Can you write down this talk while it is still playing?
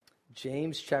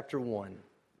James chapter 1.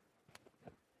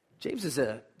 James is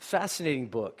a fascinating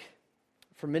book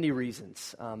for many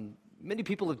reasons. Many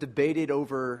people have debated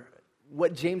over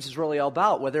what James is really all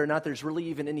about, whether or not there's really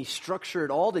even any structure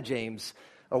at all to James,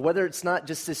 or whether it's not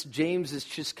just this James is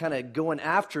just kind of going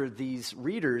after these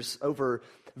readers over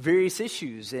various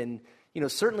issues. And,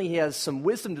 certainly he has some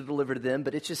wisdom to deliver to them,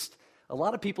 but it's just, a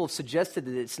lot of people have suggested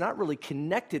that it's not really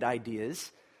connected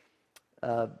ideas.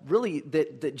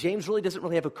 That James really doesn't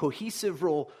really have a cohesive,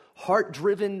 real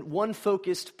heart-driven,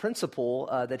 one-focused principle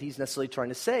that he's necessarily trying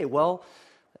to say. Well,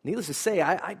 needless to say,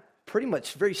 I pretty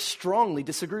much very strongly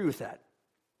disagree with that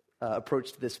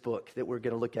approach to this book that we're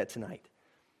going to look at tonight.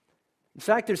 In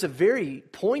fact, there's a very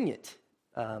poignant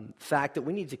fact that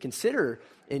we need to consider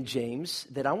in James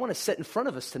that I want to set in front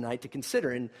of us tonight to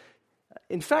consider. And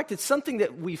in fact, it's something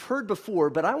that we've heard before,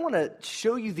 but I want to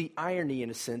show you the irony, in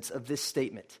a sense, of this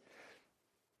statement.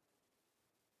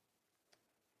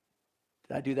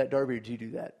 Did I do that, Darby, or did you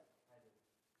do that?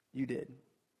 You did.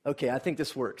 Okay, I think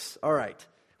this works. All right.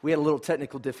 We had a little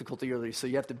technical difficulty earlier, so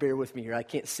you have to bear with me here. I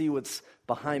can't see what's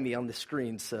behind me on the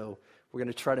screen, so we're going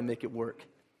to try to make it work.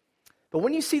 But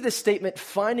when you see this statement,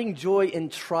 finding joy in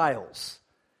trials,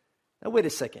 now wait a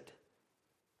second.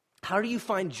 How do you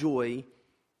find joy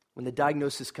when the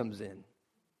diagnosis comes in?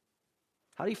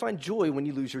 How do you find joy when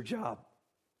you lose your job?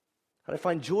 How do you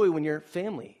find joy when your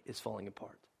family is falling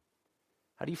apart?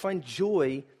 How do you find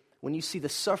joy when you see the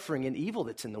suffering and evil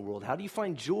that's in the world? How do you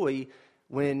find joy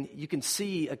when you can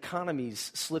see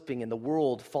economies slipping and the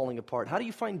world falling apart? How do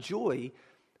you find joy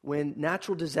when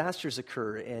natural disasters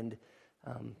occur and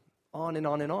on and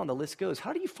on and on, the list goes?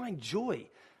 How do you find joy?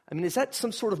 I mean, is that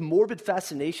some sort of morbid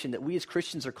fascination that we as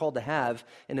Christians are called to have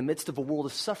in the midst of a world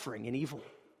of suffering and evil?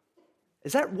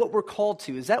 Is that what we're called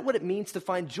to? Is that what it means to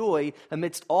find joy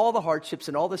amidst all the hardships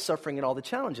and all the suffering and all the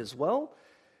challenges? Well,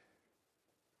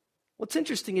 what's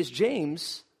interesting is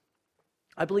James,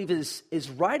 I believe, is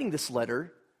writing this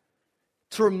letter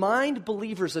to remind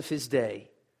believers of his day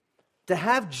to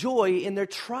have joy in their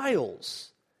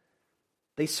trials.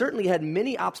 They certainly had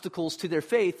many obstacles to their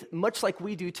faith, much like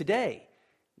we do today.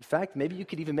 In fact, maybe you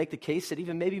could even make the case that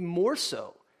even maybe more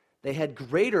so. They had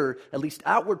greater, at least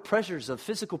outward pressures of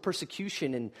physical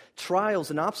persecution and trials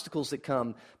and obstacles that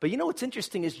come. But what's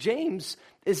interesting is James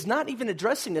is not even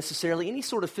addressing necessarily any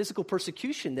sort of physical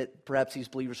persecution that perhaps these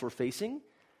believers were facing,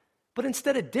 but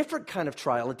instead a different kind of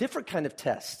trial, a different kind of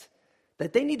test,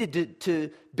 that they needed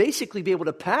to basically be able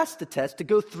to pass the test, to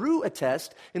go through a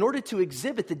test in order to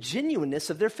exhibit the genuineness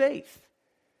of their faith.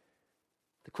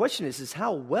 The question is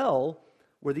how well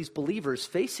were these believers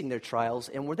facing their trials,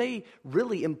 and were they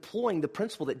really employing the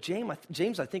principle that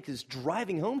James, I think, is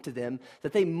driving home to them,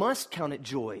 that they must count it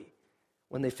joy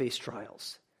when they face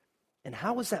trials? And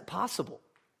how is that possible?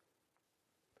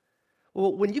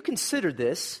 Well, when you consider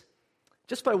this,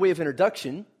 just by way of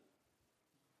introduction,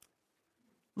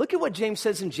 look at what James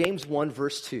says in James 1,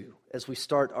 verse 2, as we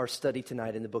start our study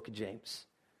tonight in the book of James.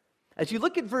 As you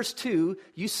look at verse 2,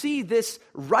 you see this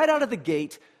right out of the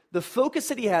gate, the focus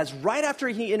that he has right after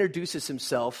he introduces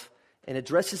himself and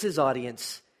addresses his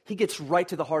audience. He gets right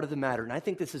to the heart of the matter, and I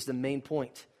think this is the main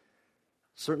point.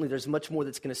 Certainly there's much more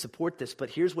that's going to support this, but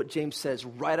here's what James says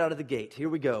right out of the gate. Here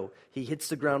we go. He hits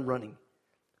the ground running.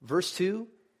 Verse 2,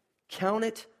 count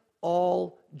it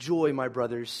all joy, my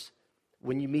brothers,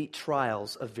 when you meet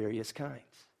trials of various kinds.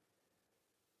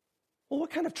 Well,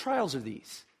 what kind of trials are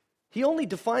these? He only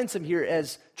defines them here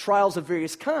as trials of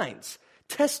various kinds,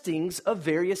 testings of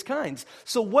various kinds.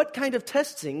 So what kind of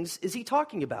testings is he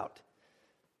talking about?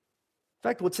 In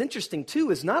fact, what's interesting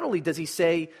too is not only does he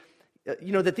say,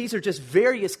 that these are just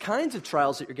various kinds of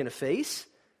trials that you're going to face,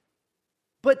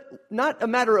 but not a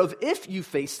matter of if you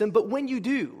face them, but when you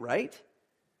do, right?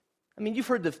 I mean, you've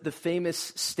heard the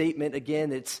famous statement,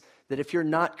 again, it's that if you're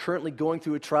not currently going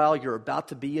through a trial, you're about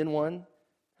to be in one.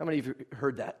 How many of you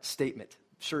heard that statement?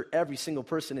 I'm sure every single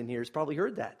person in here has probably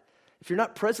heard that. If you're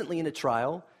not presently in a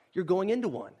trial, you're going into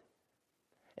one.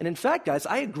 And in fact, guys,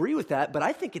 I agree with that, but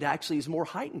I think it actually is more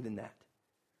heightened than that.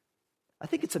 I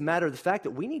think it's a matter of the fact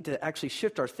that we need to actually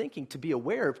shift our thinking to be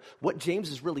aware of what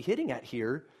James is really hitting at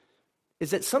here,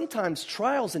 is that sometimes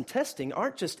trials and testing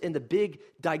aren't just in the big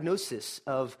diagnosis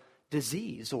of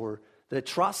disease or the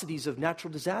atrocities of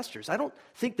natural disasters. I don't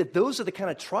think that those are the kind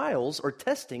of trials or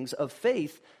testings of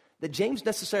faith that James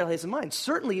necessarily has in mind.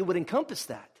 Certainly it would encompass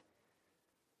that.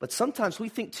 But sometimes we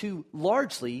think too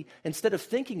largely instead of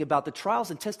thinking about the trials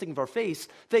and testing of our faith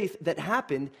that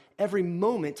happen every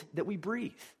moment that we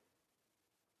breathe.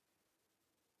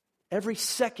 Every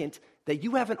second that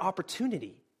you have an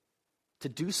opportunity to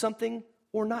do something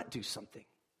or not do something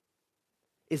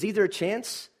is either a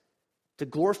chance to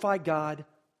glorify God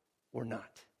or not.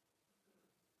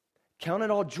 Count it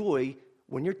all joy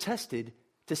when you're tested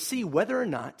to see whether or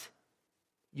not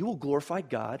you will glorify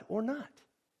God or not.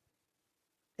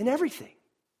 In everything.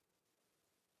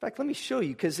 In fact, let me show you,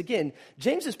 because again,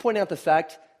 James is pointing out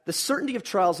the certainty of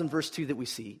trials in verse 2 that we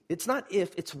see. It's not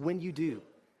if, it's when you do.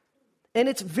 And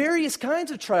it's various kinds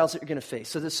of trials that you're going to face.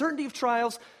 So the certainty of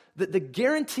trials, the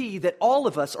guarantee that all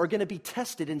of us are going to be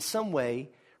tested in some way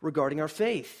regarding our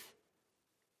faith.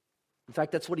 In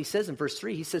fact, that's what he says in verse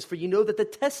 3. He says, for you know that the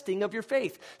testing of your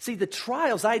faith. See, the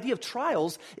idea of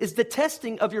trials is the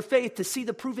testing of your faith to see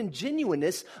the proven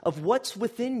genuineness of what's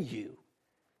within you.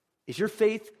 Is your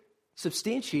faith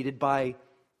substantiated by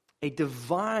a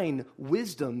divine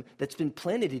wisdom that's been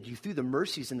planted in you through the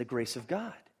mercies and the grace of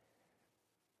God?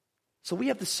 So we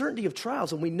have the certainty of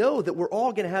trials, and we know that we're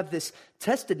all going to have this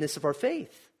testedness of our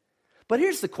faith. But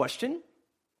here's the question.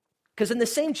 Because in the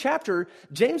same chapter,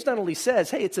 James not only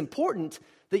says, hey, it's important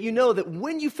that you know that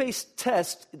when you face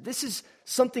tests, this is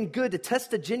something good to test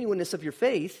the genuineness of your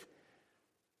faith.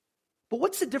 But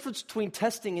what's the difference between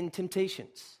testing and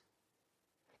temptations?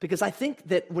 Because I think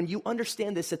that when you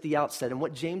understand this at the outset and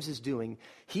what James is doing,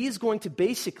 he is going to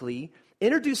basically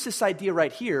introduce this idea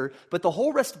right here, but the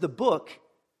whole rest of the book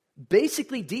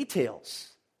basically details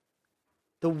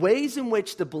the ways in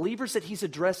which the believers that he's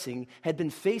addressing had been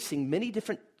facing many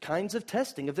different kinds of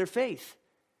testing of their faith.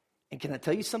 And can I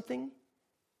tell you something?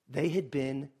 They had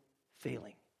been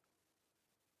failing.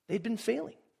 They'd been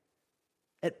failing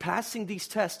at passing these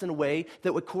tests in a way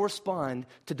that would correspond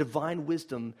to divine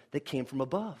wisdom that came from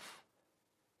above.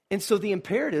 And so the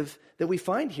imperative that we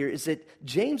find here is that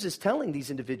James is telling these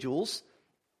individuals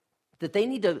that they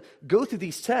need to go through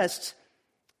these tests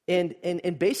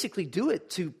and basically do it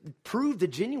to prove the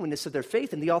genuineness of their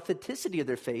faith and the authenticity of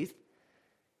their faith.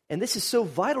 And this is so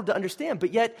vital to understand.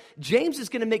 But yet, James is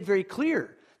going to make very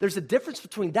clear there's a difference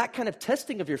between that kind of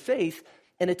testing of your faith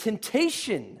and a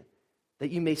temptation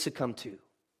that you may succumb to.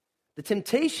 The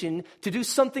temptation to do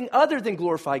something other than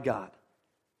glorify God.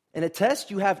 In a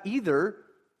test, you have either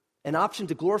an option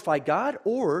to glorify God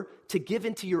or to give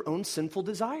into your own sinful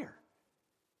desire.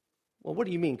 Well, what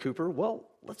do you mean, Cooper? Well,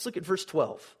 let's look at verse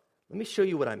 12. Let me show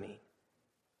you what I mean.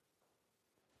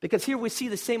 Because here we see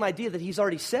the same idea that he's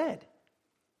already said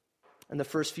in the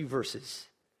first few verses.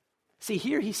 See,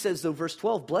 here he says, though, verse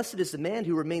 12, blessed is the man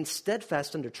who remains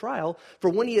steadfast under trial, for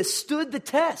when he has stood the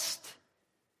test,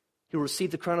 he will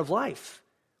receive the crown of life,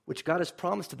 which God has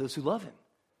promised to those who love him.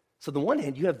 So on the one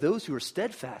hand, you have those who are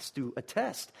steadfast through a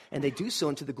test, and they do so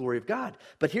unto the glory of God.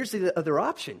 But here's the other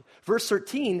option. Verse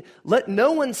 13, let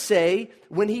no one say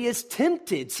when he is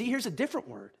tempted. See, here's a different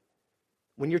word.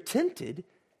 When you're tempted,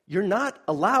 you're not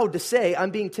allowed to say, I'm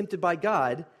being tempted by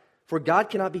God, for God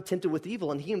cannot be tempted with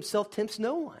evil, and he himself tempts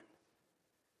no one.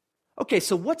 Okay,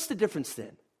 so what's the difference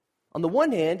then? On the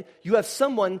one hand, you have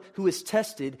someone who is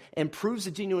tested and proves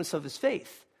the genuineness of his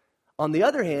faith. On the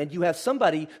other hand, you have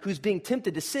somebody who's being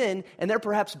tempted to sin, and they're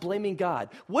perhaps blaming God.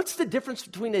 What's the difference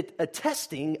between a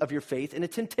testing of your faith and a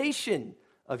temptation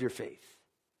of your faith?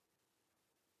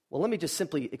 Well, let me just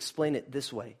simply explain it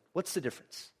this way. What's the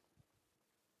difference?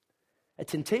 A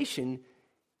temptation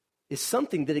is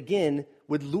something that, again,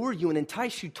 would lure you and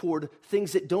entice you toward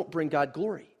things that don't bring God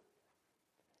glory.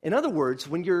 In other words,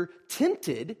 when you're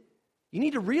tempted, you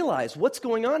need to realize what's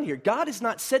going on here. God is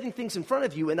not setting things in front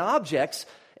of you and objects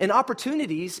and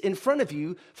opportunities in front of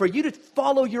you for you to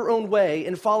follow your own way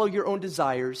and follow your own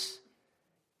desires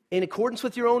in accordance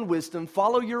with your own wisdom,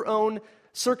 follow your own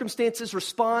circumstances,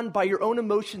 respond by your own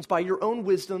emotions, by your own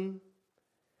wisdom.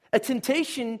 A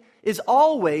temptation is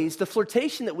always the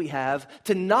flirtation that we have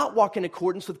to not walk in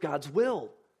accordance with God's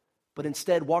will, but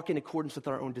instead walk in accordance with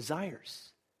our own desires.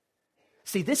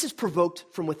 See, this is provoked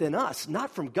from within us,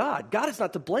 not from God. God is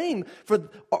not to blame for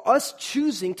us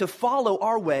choosing to follow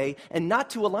our way and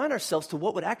not to align ourselves to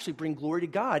what would actually bring glory to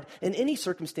God in any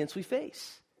circumstance we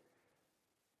face.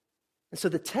 And so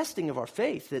the testing of our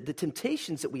faith, the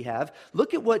temptations that we have,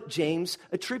 look at what James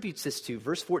attributes this to.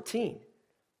 Verse 14.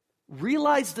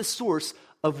 Realize the source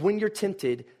of when you're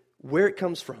tempted, where it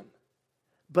comes from.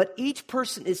 But each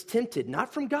person is tempted,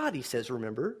 not from God, he says,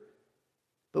 remember,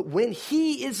 but when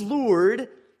he is lured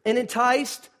and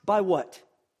enticed by what?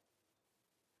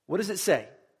 What does it say?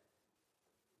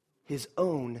 His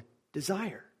own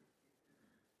desire.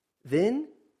 Then,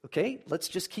 okay, let's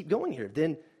just keep going here.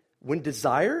 Then when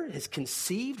desire is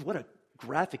conceived, what a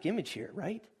graphic image here,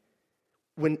 right?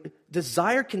 When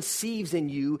desire conceives in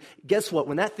you, guess what?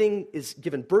 When that thing is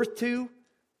given birth to,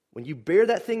 when you bear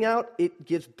that thing out, it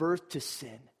gives birth to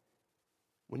sin.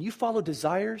 When you follow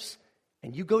desires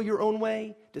and you go your own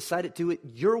way, decide to do it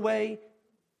your way,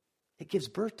 it gives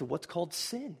birth to what's called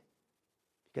sin.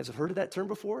 You guys have heard of that term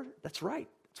before? That's right.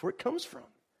 That's where it comes from.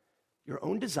 Your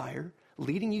own desire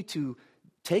leading you to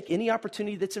take any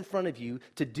opportunity that's in front of you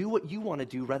to do what you want to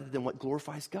do rather than what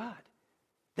glorifies God.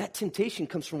 That temptation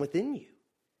comes from within you.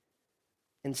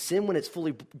 And sin, when it's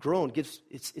fully grown,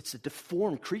 it's a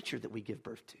deformed creature that we give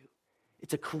birth to.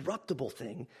 It's a corruptible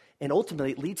thing, and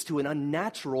ultimately it leads to an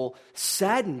unnatural,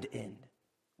 saddened end,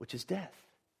 which is death.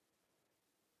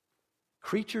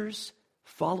 Creatures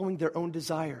following their own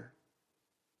desire,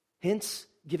 hence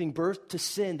giving birth to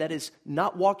sin that is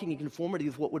not walking in conformity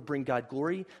with what would bring God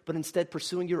glory, but instead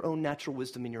pursuing your own natural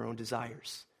wisdom and your own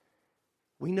desires.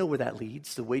 We know where that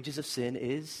leads. The wages of sin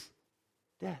is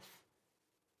death.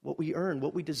 What we earn,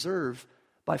 what we deserve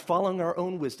by following our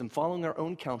own wisdom, following our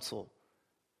own counsel,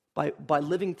 by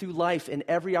living through life in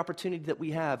every opportunity that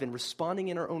we have and responding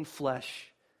in our own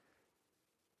flesh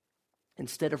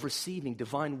instead of receiving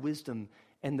divine wisdom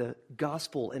and the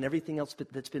gospel and everything else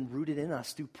that's been rooted in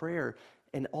us through prayer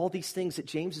and all these things that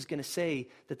James is going to say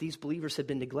that these believers have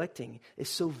been neglecting is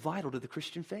so vital to the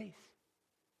Christian faith.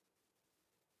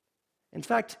 In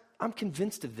fact, I'm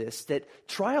convinced of this, that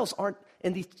trials aren't,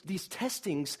 and these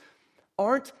testings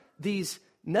aren't these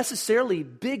necessarily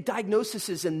big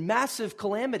diagnoses and massive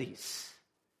calamities,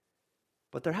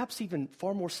 but they're perhaps even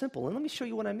far more simple. And let me show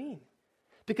you what I mean.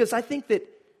 Because I think that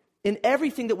in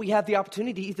everything that we have the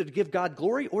opportunity either to give God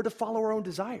glory or to follow our own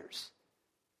desires,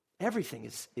 everything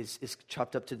is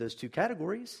chopped up to those two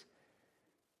categories.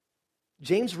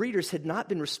 James' readers had not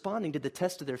been responding to the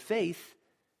test of their faith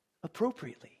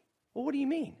appropriately. Well, what do you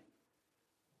mean?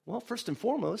 Well, first and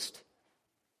foremost,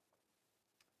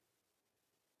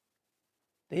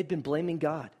 they had been blaming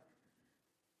God.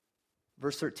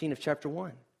 Verse 13 of chapter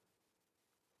 1.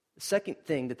 The second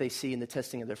thing that they see in the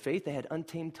testing of their faith, they had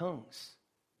untamed tongues.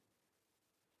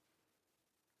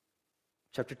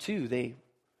 Chapter 2, they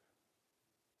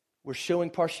were showing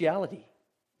partiality.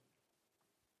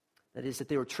 That is, that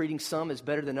they were treating some as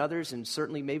better than others, and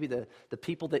certainly maybe the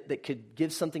people that could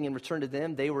give something in return to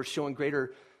them, they were showing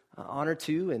greater honor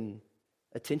to and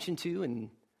attention to, and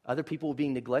other people were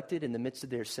being neglected in the midst of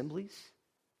their assemblies.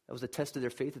 That was a test of their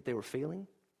faith that they were failing.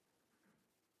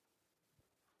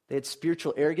 They had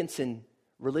spiritual arrogance and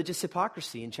religious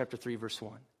hypocrisy in chapter 3, verse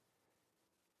 1.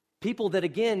 People that,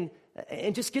 again,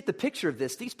 and just get the picture of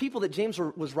this, these people that James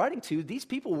was writing to, these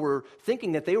people were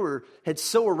thinking that they had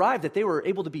so arrived that they were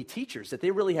able to be teachers, that they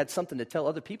really had something to tell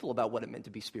other people about what it meant to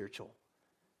be spiritual.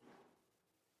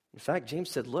 In fact,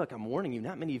 James said, look, I'm warning you,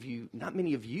 not many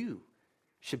of you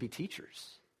should be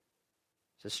teachers.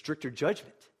 It's a stricter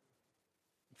judgment.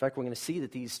 In fact, we're going to see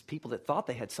that these people that thought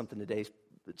they had something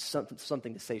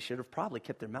to say should have probably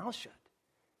kept their mouths shut,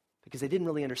 because they didn't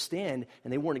really understand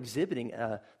and they weren't exhibiting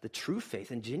the true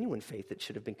faith and genuine faith that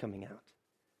should have been coming out.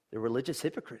 They're religious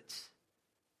hypocrites.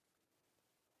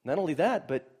 Not only that,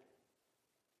 but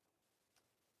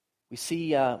we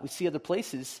see other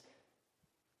places,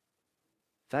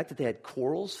 the fact that they had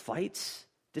quarrels, fights,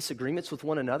 disagreements with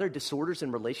one another, disorders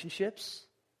in relationships.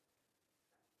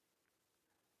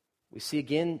 We see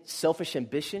again selfish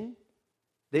ambition.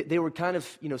 They were kind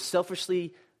of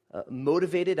selfishly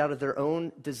motivated out of their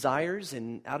own desires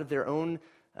and out of their own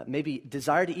maybe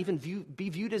desire to even be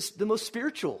viewed as the most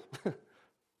spiritual.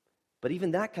 But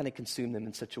even that kind of consumed them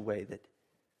in such a way that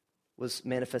was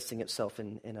manifesting itself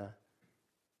in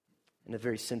a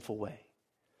very sinful way.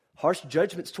 Harsh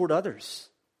judgments toward others.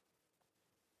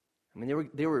 I mean,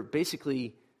 they were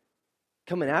basically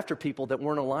coming after people that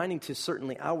weren't aligning to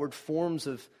certainly outward forms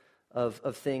of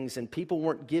things, and people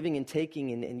weren't giving and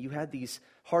taking, and you had these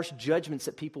harsh judgments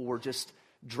that people were just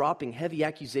dropping heavy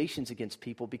accusations against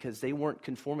people because they weren't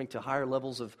conforming to higher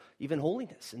levels of even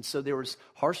holiness. And so there was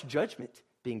harsh judgment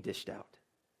being dished out.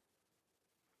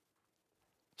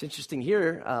 It's interesting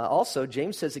here also,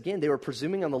 James says again, they were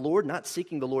presuming on the Lord, not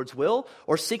seeking the Lord's will,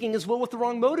 or seeking his will with the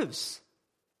wrong motives.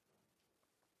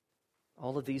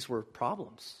 All of these were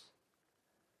problems.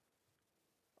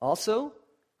 Also,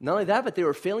 not only that, but they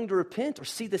were failing to repent or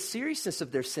see the seriousness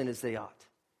of their sin as they ought.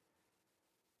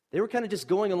 They were kind of just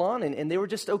going along and they were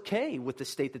just okay with the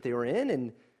state that they were in.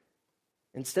 And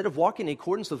instead of walking in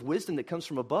accordance with wisdom that comes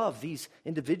from above, these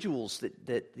individuals,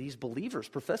 that these believers,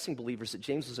 professing believers that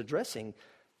James was addressing,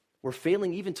 were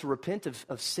failing even to repent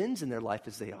of sins in their life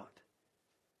as they ought.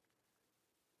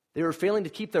 They were failing to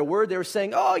keep their word. They were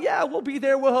saying, oh yeah, we'll be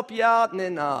there, we'll help you out. And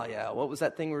then, oh yeah, what was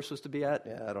that thing we were supposed to be at?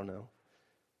 Yeah, I don't know.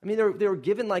 I mean, they were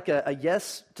given like a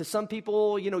yes to some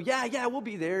people, yeah, we'll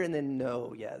be there. And then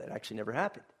no, yeah, that actually never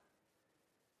happened.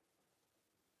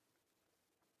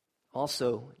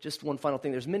 Also, just one final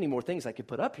thing. There's many more things I could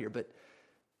put up here, but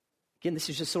Again, this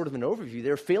is just sort of an overview.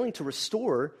 They're failing to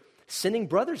restore sinning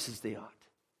brothers as they ought.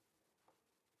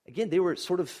 Again, they were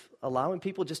sort of allowing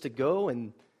people just to go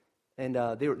and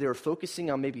they were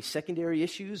focusing on maybe secondary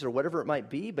issues or whatever it might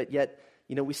be, but yet,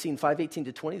 we see in 5:18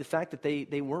 to 20 the fact that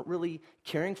they weren't really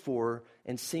caring for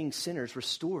and seeing sinners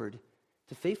restored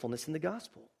to faithfulness in the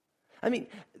gospel. I mean,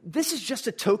 this is just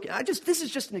a token. This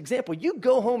is just an example. You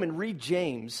go home and read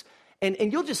James, and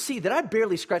you'll just see that I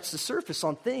barely scratched the surface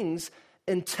on things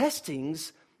and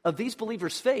testings of these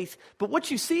believers' faith. But what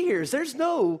you see here is there's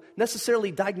no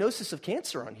necessarily diagnosis of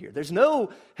cancer on here. There's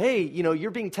no, hey,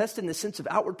 you're being tested in the sense of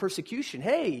outward persecution.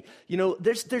 Hey,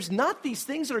 there's not these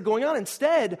things that are going on.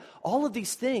 Instead, all of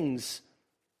these things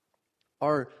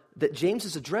that James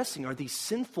is addressing are these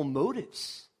sinful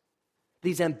motives,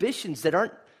 these ambitions that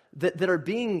are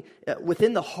being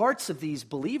within the hearts of these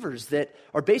believers that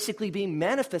are basically being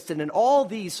manifested in all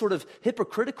these sort of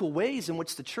hypocritical ways in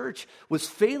which the church was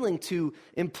failing to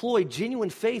employ genuine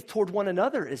faith toward one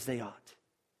another as they ought.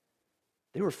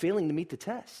 They were failing to meet the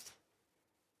test.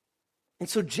 And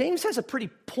so James has a pretty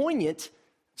poignant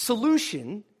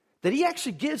solution that he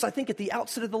actually gives, I think, at the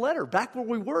outset of the letter, back where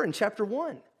we were in chapter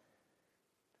 1.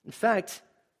 In fact,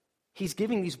 he's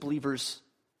giving these believers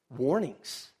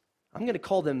warnings. I'm going to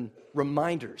call them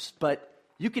reminders, but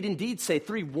you could indeed say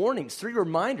 3 warnings, 3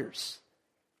 reminders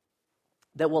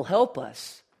that will help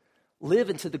us live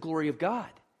into the glory of God.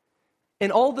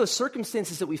 In all those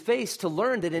circumstances that we face, to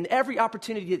learn that in every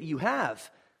opportunity that you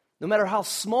have, no matter how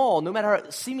small, no matter how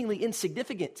seemingly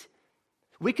insignificant,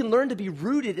 we can learn to be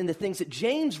rooted in the things that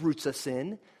James roots us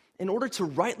in order to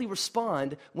rightly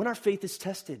respond when our faith is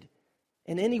tested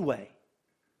in any way.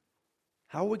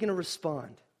 How are we going to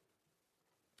respond?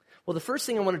 Well, the first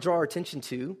thing I want to draw our attention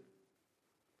to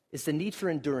is the need for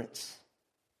endurance.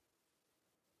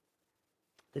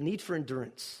 The need for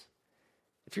endurance.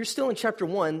 If you're still in chapter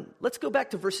 1, let's go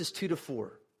back to verses 2 to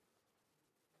 4.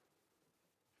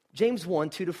 James 1,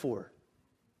 2 to 4.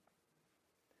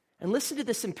 And listen to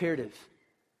this imperative.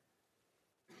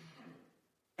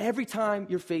 Every time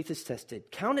your faith is tested,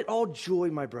 count it all joy,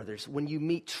 my brothers, when you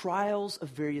meet trials of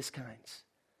various kinds.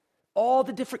 All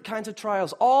the different kinds of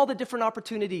trials, all the different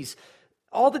opportunities,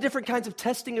 all the different kinds of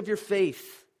testing of your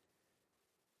faith.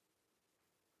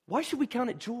 Why should we count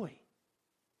it joy?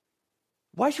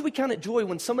 Why should we count it joy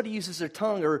when somebody uses their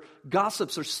tongue or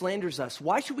gossips or slanders us?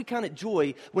 Why should we count it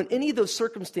joy when any of those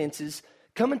circumstances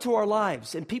come into our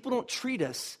lives and people don't treat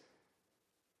us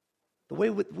the way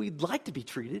we'd like to be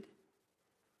treated?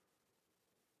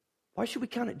 Why should we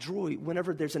count it joy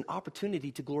whenever there's an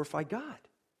opportunity to glorify God?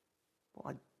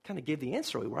 Well, I kind of gave the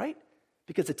answer away, right?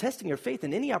 Because the testing your faith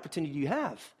in any opportunity you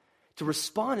have to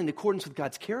respond in accordance with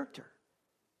God's character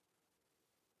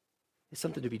is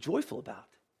something to be joyful about.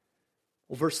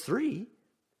 Well, verse 3,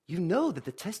 you know that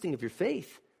the testing of your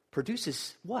faith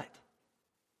produces what?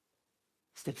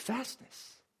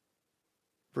 Steadfastness.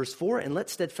 Verse 4, and let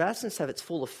steadfastness have its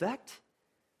full effect,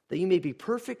 that you may be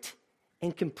perfect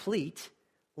and complete,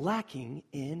 lacking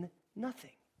in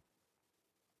nothing.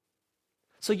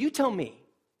 So you tell me,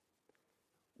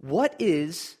 what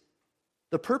is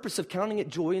the purpose of counting it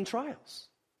joy in trials?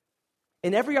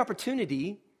 In every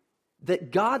opportunity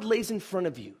that God lays in front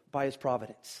of you by his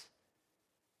providence,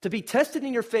 to be tested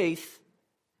in your faith,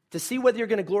 to see whether you're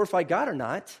going to glorify God or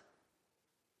not,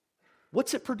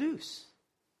 what's it produce?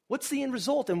 What's the end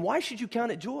result? And why should you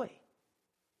count it joy?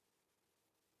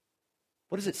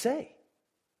 What does it say?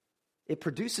 It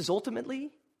produces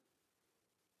ultimately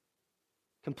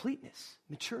completeness,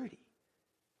 maturity,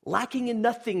 lacking in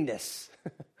nothingness.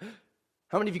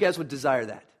 How many of you guys would desire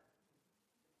that?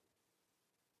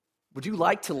 Would you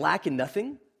like to lack in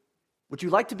nothing? Would you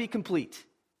like to be complete?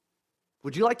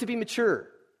 Would you like to be mature?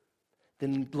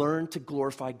 Then learn to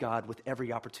glorify God with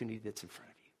every opportunity that's in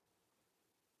front of you.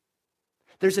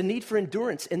 There's a need for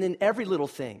endurance, and then every little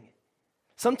thing.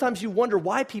 Sometimes you wonder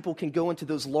why people can go into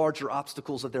those larger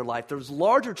obstacles of their life, those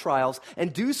larger trials,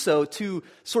 and do so to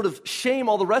sort of shame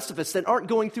all the rest of us that aren't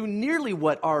going through nearly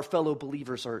what our fellow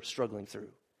believers are struggling through.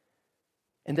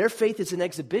 And their faith is an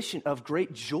exhibition of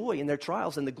great joy in their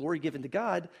trials and the glory given to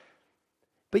God.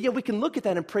 But yet we can look at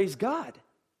that and praise God.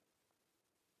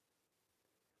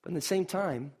 But at the same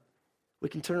time, we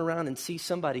can turn around and see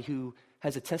somebody who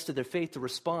has attested their faith to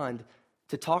respond,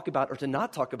 to talk about or to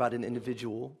not talk about an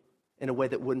individual in a way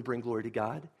that wouldn't bring glory to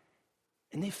God.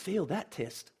 And they failed that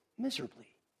test miserably.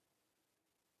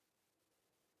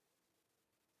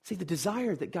 See, the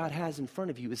desire that God has in front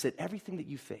of you is that everything that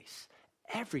you face,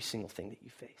 every single thing that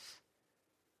you face,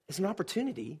 is an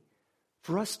opportunity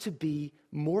for us to be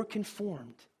more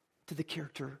conformed to the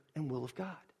character and will of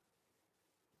God.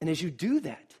 And as you do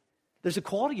that, There's a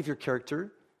quality of your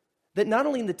character that not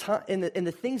only in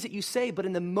the things that you say, but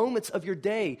in the moments of your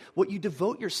day, what you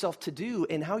devote yourself to do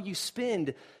and how you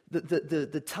spend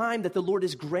the time that the Lord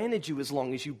has granted you as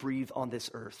long as you breathe on this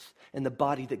earth and the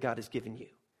body that God has given you.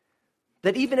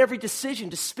 That even every decision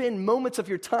to spend moments of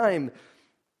your time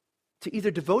to either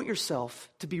devote yourself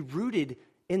to be rooted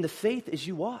in the faith as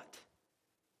you ought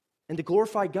and to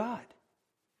glorify God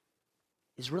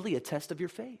is really a test of your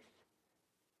faith.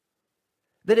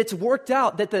 That it's worked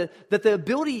out, that the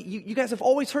ability, you guys have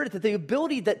always heard it, that the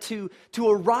ability that to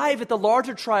arrive at the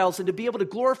larger trials and to be able to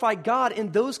glorify God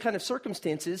in those kind of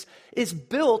circumstances is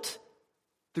built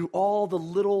through all the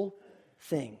little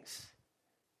things,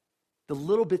 the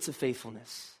little bits of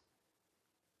faithfulness,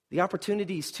 the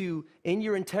opportunities to, in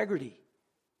your integrity,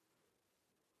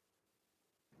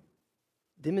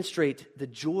 demonstrate the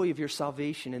joy of your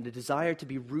salvation and the desire to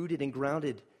be rooted and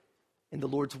grounded in the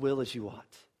Lord's will as you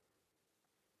ought.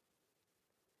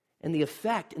 And the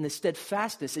effect and the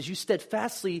steadfastness, as you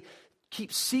steadfastly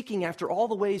keep seeking after all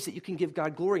the ways that you can give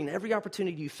God glory in every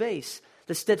opportunity you face,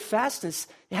 the steadfastness,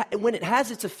 when it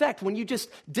has its effect, when you just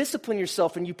discipline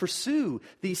yourself and you pursue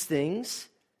these things,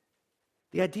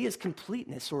 the idea is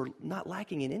completeness or not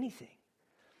lacking in anything.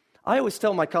 I always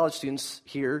tell my college students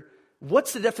here,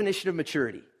 what's the definition of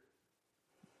maturity?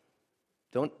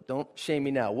 Don't shame me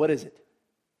now. What is it?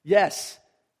 Yes.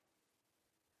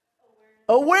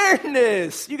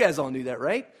 Awareness. You guys all knew that,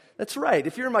 right? That's right.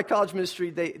 If you're in my college ministry,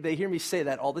 they hear me say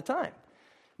that all the time.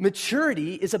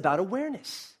 Maturity is about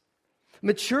awareness.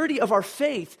 Maturity of our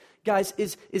faith, guys,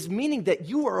 is meaning that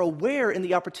you are aware in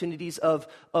the opportunities of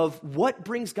what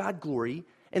brings God glory.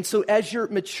 And so as you're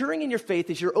maturing in your faith,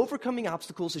 as you're overcoming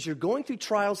obstacles, as you're going through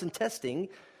trials and testing,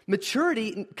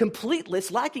 maturity,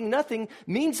 completeness, lacking nothing,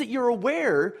 means that you're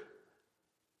aware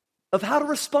of how to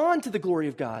respond to the glory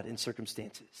of God in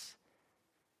circumstances.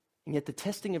 And yet the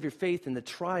testing of your faith and the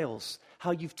trials, how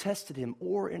you've tested him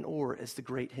o'er and o'er, as the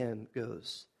great hymn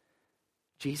goes.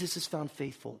 Jesus is found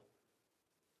faithful.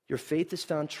 Your faith is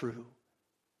found true.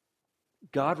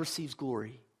 God receives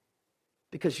glory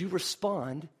because you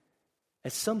respond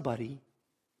as somebody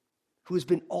who has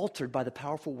been altered by the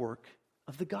powerful work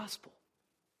of the gospel.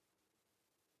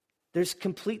 There's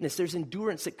completeness, there's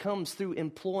endurance that comes through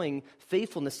employing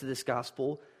faithfulness to this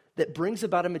gospel that brings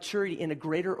about a maturity and a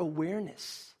greater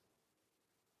awareness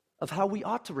of how we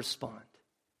ought to respond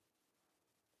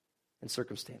in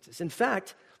circumstances. In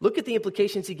fact, look at the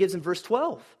implications he gives in verse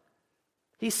 12.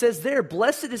 He says there,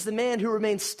 blessed is the man who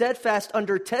remains steadfast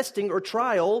under testing or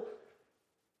trial.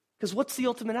 Because what's the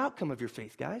ultimate outcome of your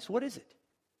faith, guys? What is it?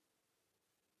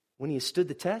 When you stood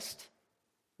the test,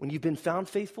 when you've been found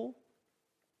faithful,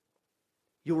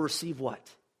 you'll receive what?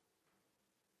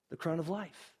 The crown of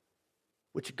life,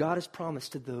 which God has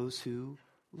promised to those who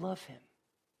love him.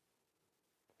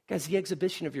 Guys, the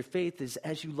exhibition of your faith is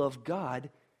as you love God,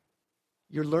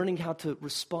 you're learning how to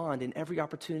respond in every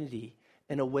opportunity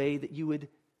in a way that you would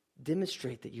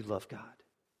demonstrate that you love God.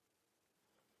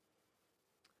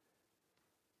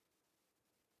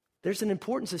 There's an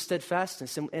importance of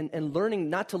steadfastness and learning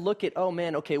not to look at, oh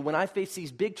man, okay, when I face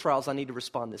these big trials, I need to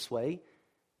respond this way.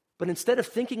 But instead of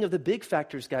thinking of the big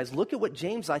factors, guys, look at what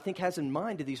James, I think, has in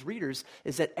mind to these readers,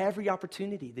 is that every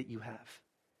opportunity that you have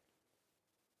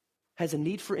has a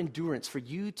need for endurance, for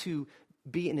you to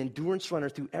be an endurance runner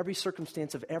through every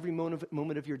circumstance of every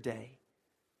moment of your day,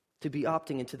 to be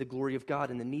opting into the glory of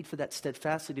God, and the need for that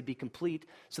steadfastly to be complete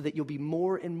so that you'll be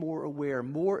more and more aware,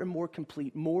 more and more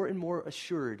complete, more and more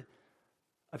assured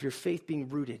of your faith being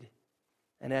rooted.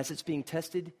 And as it's being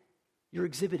tested, you're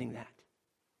exhibiting that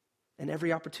in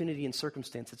every opportunity and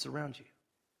circumstance that's around you.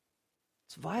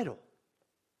 It's vital.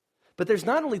 But there's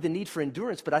not only the need for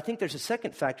endurance, but I think there's a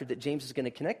second factor that James is going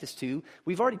to connect us to.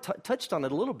 We've already touched on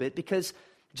it a little bit because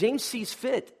James sees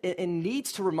fit and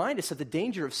needs to remind us of the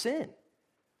danger of sin.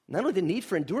 Not only the need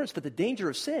for endurance, but the danger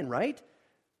of sin, right?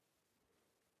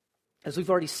 As we've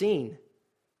already seen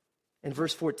in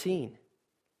verse 14.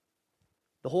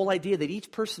 The whole idea that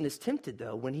each person is tempted,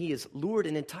 though, when he is lured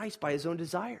and enticed by his own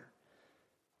desire.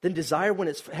 Then desire, when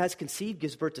it has conceived,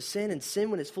 gives birth to sin, and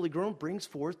sin, when it's fully grown, brings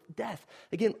forth death.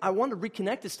 Again, I want to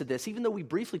reconnect us to this, even though we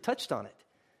briefly touched on it.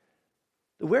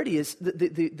 The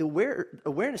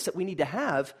awareness that we need to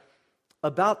have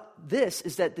about this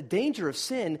is that the danger of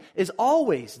sin is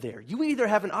always there. You either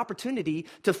have an opportunity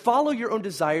to follow your own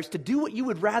desires, to do what you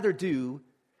would rather do,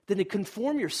 than to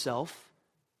conform yourself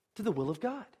to the will of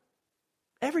God.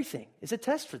 Everything is a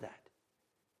test for that.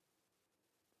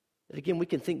 And again, we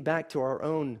can think back to our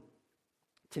own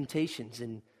temptations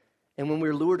and when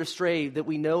we're lured astray, that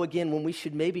we know, again, when we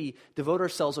should maybe devote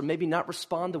ourselves or maybe not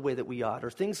respond the way that we ought, or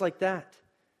things like that.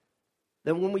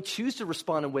 That when we choose to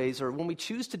respond in ways, or when we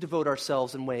choose to devote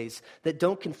ourselves in ways that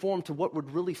don't conform to what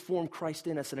would really form Christ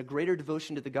in us and a greater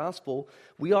devotion to the gospel,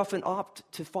 we often opt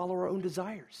to follow our own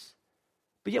desires.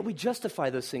 But yet we justify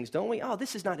those things, don't we? Oh,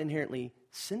 this is not inherently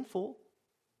sinful.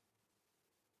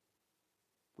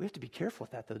 We have to be careful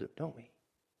with that, though, don't we?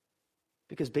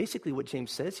 Because basically what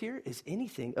James says here is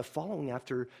anything of following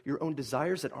after your own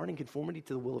desires that aren't in conformity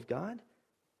to the will of God,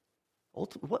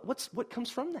 what comes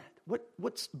from that?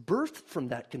 What's birthed from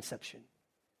that conception?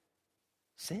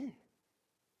 Sin.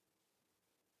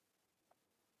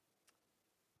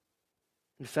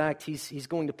 In fact, he's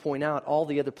going to point out all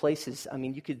the other places. I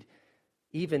mean, you could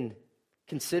even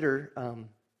consider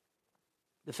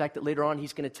the fact that later on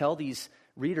he's going to tell these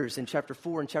readers in chapter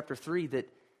 4 and chapter 3 that,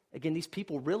 again, these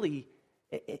people really,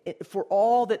 for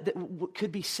all that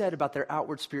could be said about their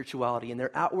outward spirituality and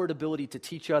their outward ability to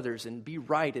teach others and be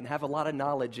right and have a lot of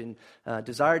knowledge and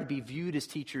desire to be viewed as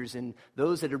teachers, and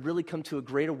those that had really come to a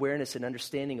great awareness and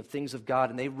understanding of things of God,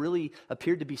 and they really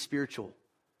appeared to be spiritual.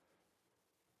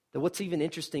 That what's even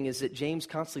interesting is that James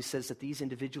constantly says that these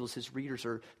individuals, his readers,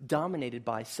 are dominated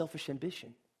by selfish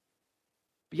ambition.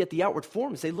 But yet the outward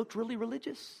forms, they looked really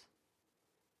religious.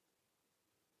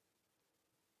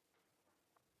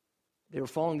 They were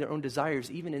following their own desires,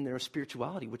 even in their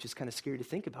spirituality, which is kind of scary to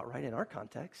think about, right, in our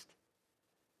context.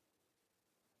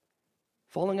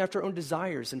 Following after our own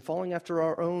desires and following after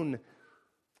our own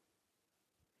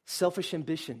selfish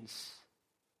ambitions,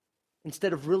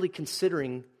 instead of really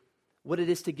considering what it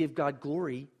is to give God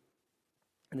glory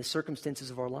in the circumstances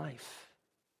of our life.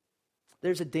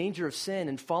 There's a danger of sin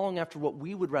and following after what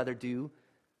we would rather do,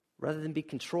 rather than be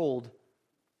controlled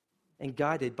and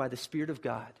guided by the Spirit of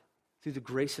God, through the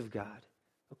grace of God,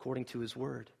 according to his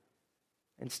word.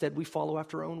 Instead, we follow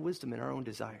after our own wisdom and our own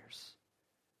desires,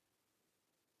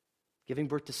 giving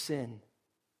birth to sin.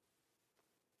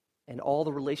 And all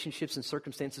the relationships and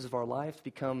circumstances of our life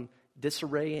become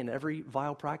disarray, and every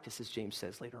vile practice, as James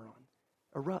says later on,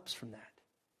 erupts from that.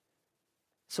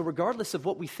 So regardless of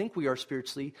what we think we are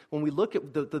spiritually, when we look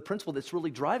at the principle that's really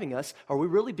driving us, are we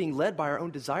really being led by our own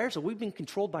desires, or are we being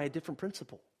controlled by a different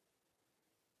principle?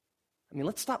 I mean,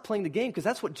 let's stop playing the game, because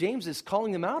that's what James is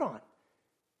calling them out on.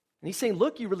 And he's saying,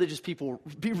 look, you religious people,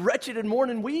 be wretched and mourn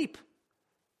and weep.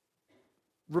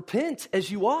 Repent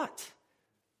as you ought.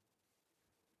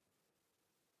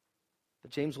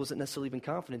 But James wasn't necessarily even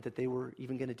confident that they were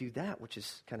even going to do that, which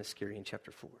is kind of scary in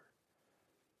chapter 4.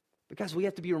 But guys, we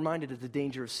have to be reminded of the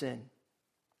danger of sin,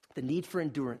 the need for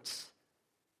endurance.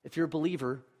 If you're a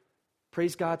believer,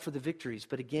 praise God for the victories.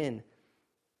 But again,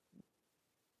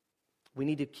 we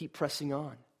need to keep pressing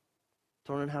on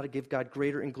to learn how to give God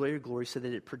greater and greater glory so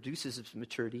that it produces its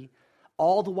maturity,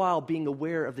 all the while being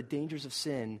aware of the dangers of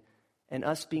sin and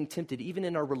us being tempted, even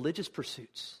in our religious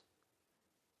pursuits,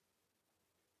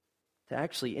 to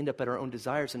actually end up at our own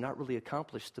desires and not really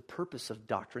accomplish the purpose of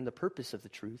doctrine, the purpose of the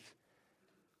truth,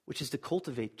 which is to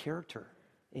cultivate character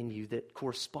in you that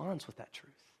corresponds with that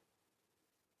truth.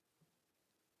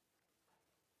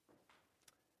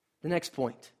 The next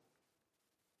point,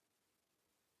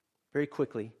 very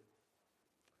quickly.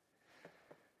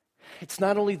 It's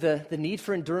not only the need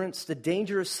for endurance, the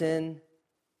danger of sin,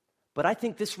 but I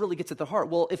think this really gets at the heart.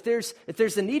 Well, if there's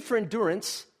the need for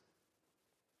endurance,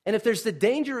 and if there's the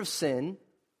danger of sin,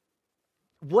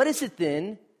 what is it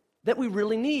then that we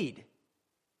really need?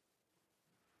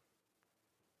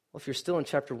 Well, if you're still in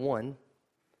chapter 1,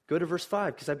 go to verse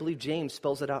 5, because I believe James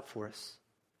spells it out for us.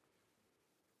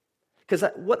 Because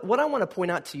what I want to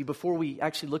point out to you before we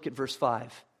actually look at verse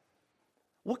 5,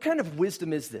 what kind of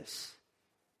wisdom is this?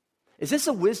 Is this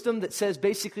a wisdom that says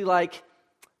basically like,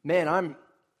 man,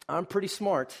 I'm pretty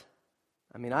smart.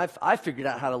 I mean, I've figured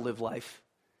out how to live life.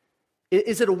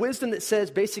 Is it a wisdom that says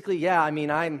basically, yeah, I mean,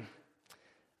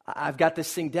 I've got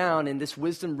this thing down, and this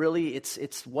wisdom really,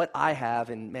 it's what I have,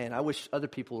 and man, I wish other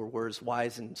people were as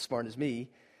wise and smart as me.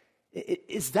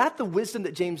 Is that the wisdom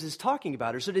that James is talking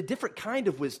about? Or is it a different kind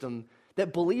of wisdom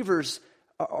that believers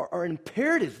are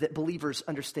imperative that believers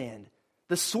understand?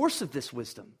 The source of this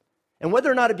wisdom, and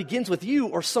whether or not it begins with you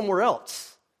or somewhere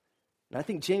else. And I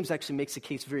think James actually makes the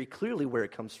case very clearly where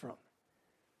it comes from.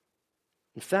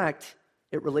 In fact,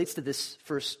 it relates to this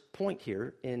first point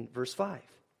here in verse 5.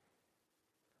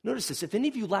 Notice this, if any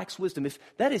of you lacks wisdom,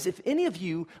 if any of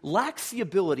you lacks the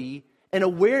ability and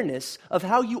awareness of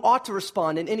how you ought to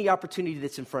respond in any opportunity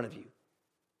that's in front of you.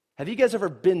 Have you guys ever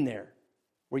been there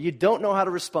where you don't know how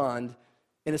to respond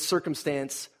in a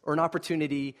circumstance or an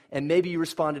opportunity, and maybe you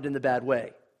responded in the bad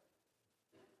way?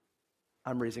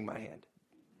 I'm raising my hand.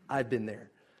 I've been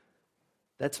there.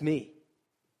 That's me.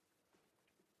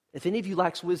 If any of you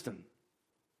lacks wisdom,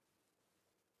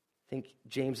 think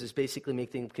James is basically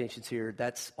making implications here.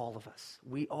 That's all of us.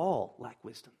 We all lack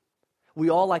wisdom. We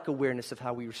all lack awareness of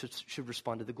how we should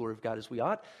respond to the glory of God as we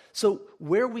ought. So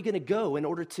where are we going to go in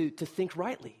order to think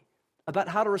rightly about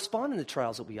how to respond in the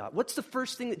trials that we ought? What's the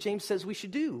first thing that James says we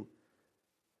should do?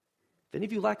 If any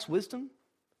of you lacks wisdom,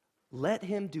 let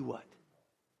him do what?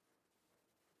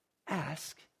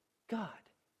 Ask God.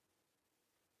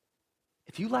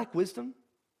 If you lack wisdom,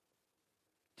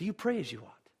 do you pray as you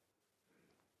ought?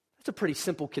 That's a pretty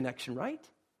simple connection, right?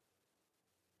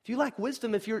 If you lack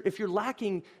wisdom, if you're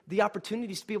lacking the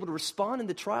opportunities to be able to respond in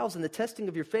the trials and the testing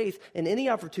of your faith and any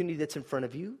opportunity that's in front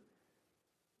of you,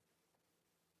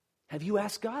 have you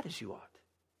asked God as you ought?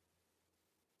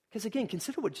 Because again,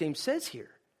 consider what James says here.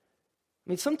 I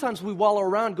mean, sometimes we wallow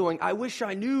around going, I wish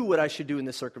I knew what I should do in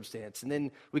this circumstance. And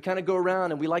then we kind of go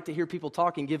around and we like to hear people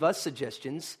talk and give us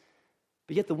suggestions.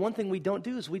 But yet the one thing we don't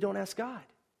do is we don't ask God.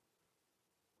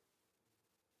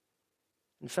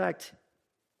 In fact,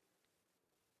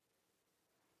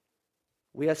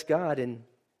 we ask God and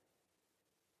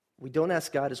we don't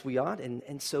ask God as we ought,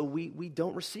 and so we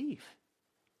don't receive.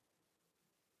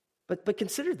 But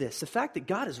consider this, the fact that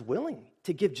God is willing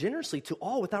to give generously to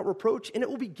all without reproach, and it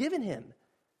will be given him.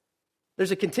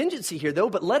 There's a contingency here, though,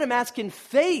 but let him ask in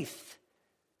faith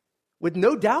with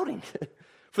no doubting.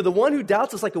 For the one who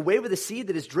doubts is like a wave of the sea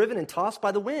that is driven and tossed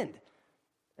by the wind.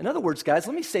 In other words, guys,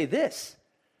 let me say this,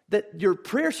 that your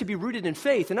prayer should be rooted in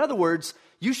faith. In other words,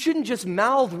 you shouldn't just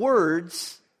mouth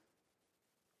words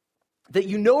that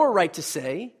you know are right to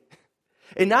say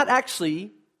and not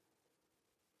actually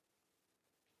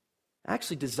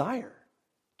desire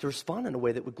to respond in a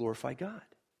way that would glorify God.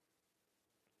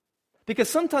 Because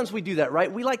sometimes we do that,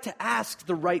 right? We like to ask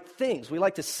the right things. We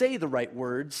like to say the right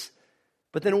words.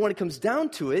 But then when it comes down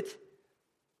to it,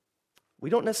 we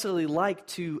don't necessarily like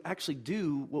to actually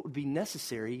do what would be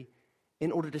necessary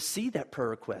in order to see that prayer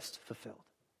request fulfilled.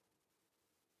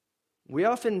 We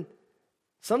often,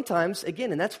 sometimes,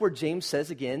 again, and that's where James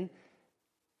says again,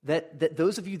 that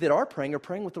those of you that are praying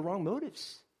with the wrong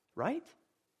motives, right?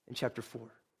 In chapter 4.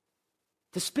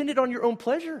 To spend it on your own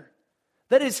pleasure.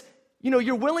 That is,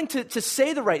 you're willing to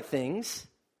say the right things,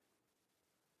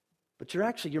 but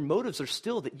your motives are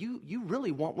still that you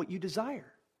really want what you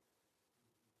desire.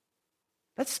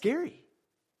 That's scary.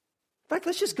 In fact,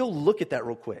 let's just go look at that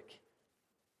real quick.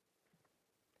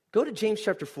 Go to James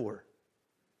chapter 4.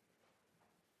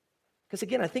 Because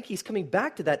again, I think he's coming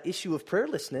back to that issue of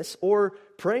prayerlessness or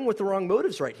praying with the wrong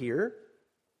motives right here.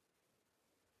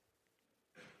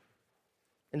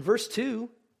 In verse 2,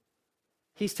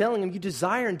 he's telling him, you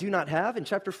desire and do not have, in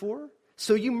chapter 4,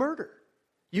 so you murder.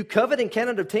 You covet and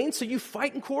cannot obtain, so you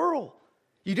fight and quarrel.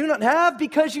 You do not have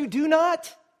because you do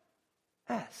not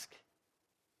ask.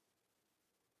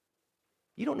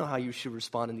 You don't know how you should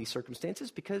respond in these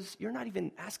circumstances because you're not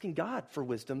even asking God for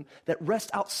wisdom that rests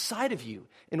outside of you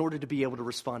in order to be able to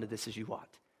respond to this as you ought.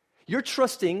 You're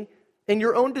trusting in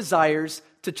your own desires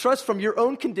to trust from your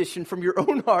own condition, from your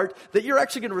own heart, that you're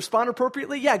actually going to respond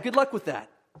appropriately. Yeah, good luck with that.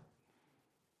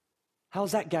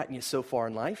 How's that gotten you so far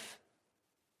in life?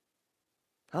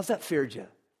 How's that fared you?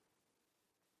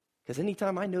 Because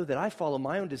anytime I know that I follow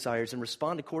my own desires and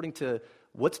respond according to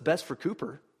what's best for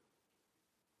Cooper,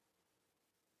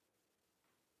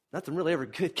 nothing really ever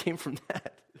good came from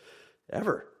that,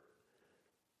 ever.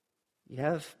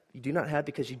 You do not have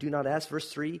because you do not ask. Verse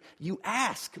 3, you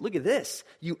ask. Look at this.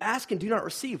 You ask and do not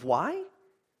receive. Why?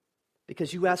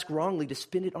 Because you ask wrongly to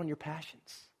spend it on your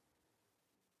passions.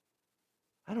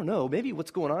 I don't know. Maybe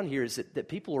what's going on here is that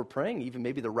people are praying even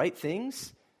maybe the right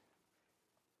things,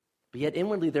 but yet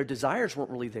inwardly their desires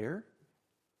weren't really there.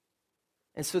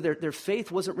 And so their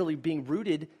faith wasn't really being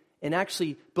rooted in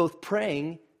actually both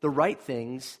praying the right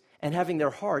things and having their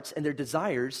hearts and their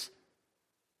desires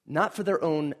not for their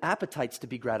own appetites to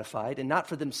be gratified and not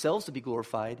for themselves to be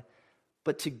glorified,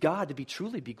 but to God to be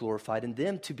truly be glorified and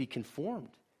them to be conformed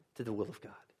to the will of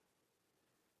God.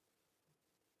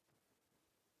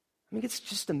 I mean, it's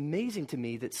just amazing to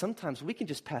me that sometimes we can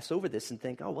just pass over this and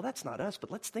think, oh, well, that's not us,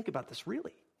 but let's think about this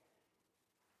really.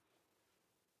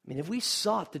 I mean, if we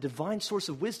sought the divine source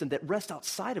of wisdom that rests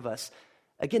outside of us,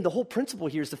 again, the whole principle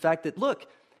here is the fact that, look,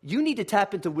 you need to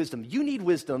tap into wisdom. You need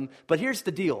wisdom, but here's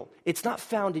the deal. It's not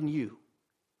found in you.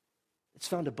 It's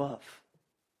found above.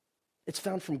 It's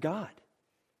found from God.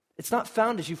 It's not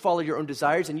found as you follow your own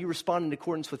desires and you respond in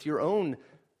accordance with your own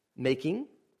making.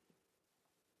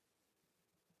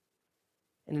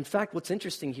 And in fact, what's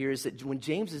interesting here is that when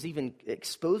James is even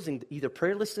exposing either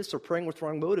prayerlessness or praying with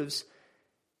wrong motives,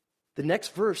 the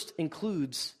next verse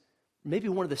includes maybe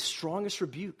one of the strongest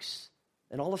rebukes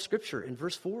in all of Scripture in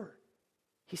verse 4.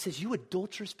 He says, you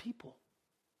adulterous people.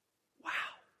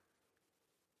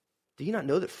 Do you not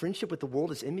know that friendship with the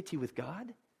world is enmity with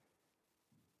God?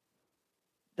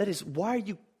 That is, why are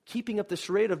you keeping up the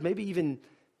charade of maybe even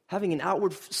having an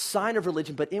outward sign of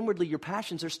religion, but inwardly your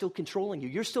passions are still controlling you?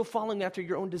 You're still following after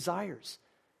your own desires.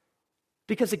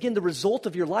 Because again, the result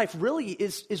of your life really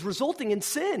is resulting in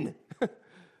sin.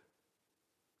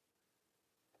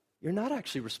 You're not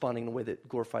actually responding in a way that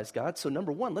glorifies God. So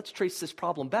number one, let's trace this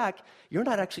problem back. You're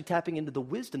not actually tapping into the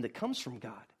wisdom that comes from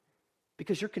God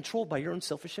because you're controlled by your own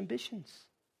selfish ambitions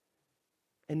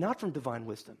and not from divine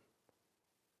wisdom.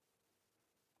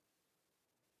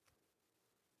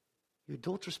 You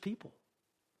adulterous people.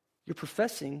 You're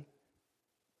professing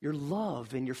your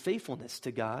love and your faithfulness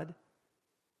to God,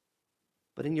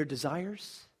 but in your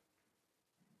desires,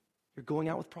 you're going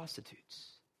out with prostitutes.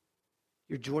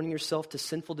 You're joining yourself to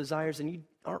sinful desires, and you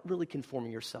aren't really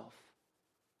conforming yourself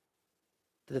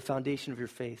to the foundation of your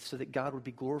faith so that God would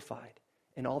be glorified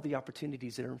in all the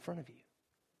opportunities that are in front of you.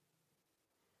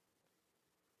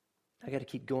 I got to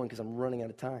keep going because I'm running out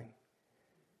of time.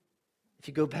 If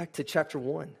you go back to chapter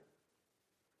 1,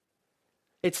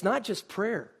 it's not just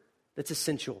prayer that's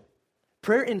essential.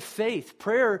 Prayer in faith,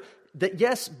 prayer that,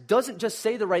 yes, doesn't just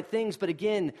say the right things, but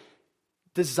again,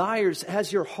 desires,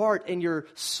 has your heart and your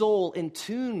soul in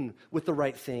tune with the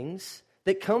right things,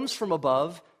 that comes from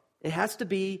above. It has to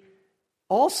be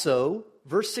also,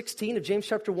 verse 16 of James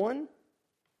chapter 1,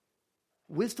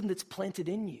 wisdom that's planted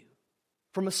in you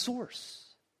from a source.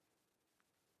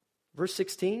 Verse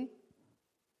 16,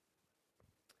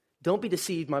 don't be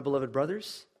deceived, my beloved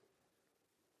brothers.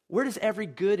 Where does every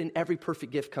good and every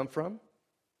perfect gift come from?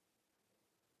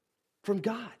 From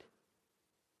God.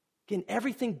 Again,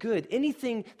 everything good,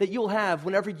 anything that you'll have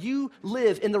whenever you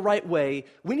live in the right way,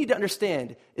 we need to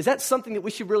understand, is that something that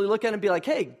we should really look at and be like,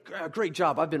 hey, great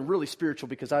job, I've been really spiritual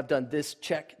because I've done this,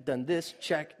 check, done this,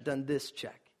 check, done this,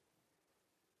 check.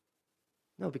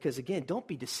 No, because again, don't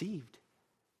be deceived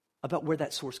about where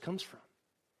that source comes from.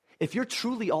 If you're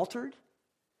truly altered,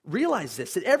 realize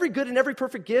this, that every good and every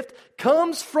perfect gift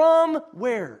comes from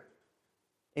where?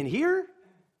 In here?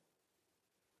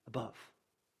 Above.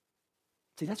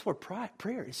 See, that's where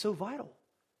prayer is so vital,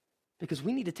 because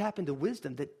we need to tap into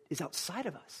wisdom that is outside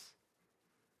of us.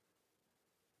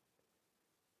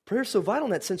 Prayer is so vital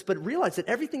in that sense, but realize that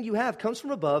everything you have comes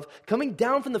from above, coming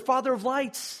down from the Father of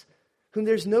lights, whom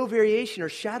there's no variation or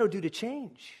shadow due to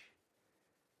change.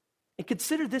 And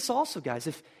consider this also, guys.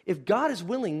 If God is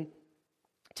willing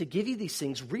to give you these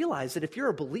things, realize that if you're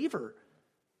a believer,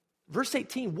 verse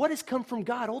 18, what has come from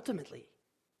God ultimately?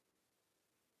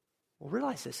 Well,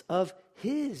 realize this, of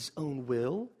his own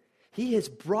will, he has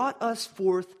brought us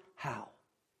forth how?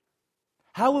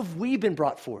 How have we been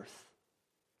brought forth?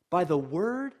 By the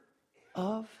word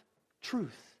of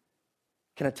truth.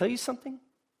 Can I tell you something?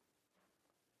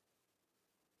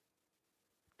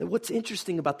 That what's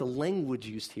interesting about the language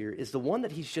used here is the one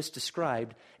that he's just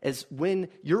described as when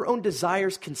your own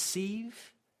desires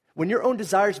conceive, when your own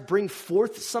desires bring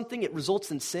forth something, it results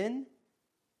in sin.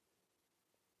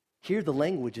 Here the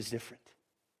language is different.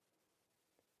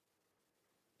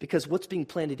 Because what's being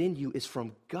planted in you is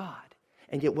from God,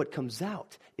 and yet what comes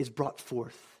out is brought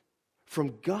forth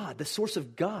from God, the source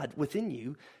of God within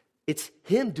you. It's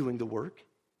him doing the work,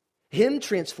 him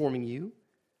transforming you.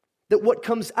 That what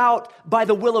comes out by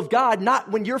the will of God,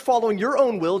 not when you're following your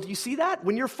own will. Do you see that?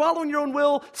 When you're following your own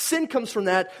will, sin comes from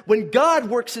that. When God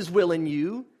works his will in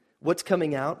you, what's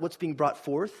coming out, what's being brought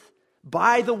forth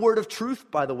by the word of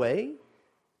truth, by the way,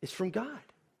 is from God.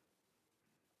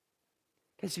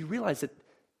 Because you realize that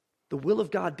the will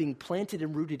of God being planted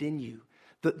and rooted in you,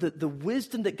 the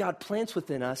wisdom that God plants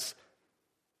within us,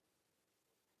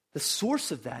 the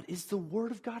source of that is the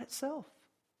word of God itself.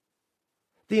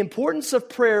 The importance of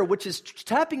prayer, which is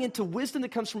tapping into wisdom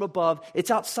that comes from above, it's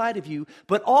outside of you,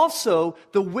 but also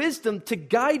the wisdom to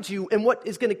guide you and what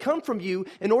is going to come from you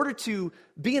in order to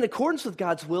be in accordance with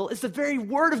God's will, is the very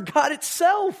word of God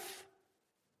itself.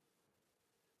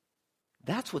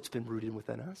 That's what's been rooted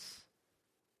within us.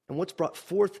 And what's brought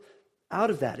forth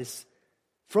out of that is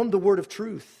from the word of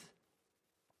truth.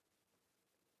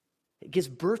 It gives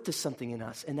birth to something in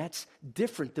us, and that's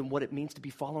different than what it means to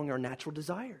be following our natural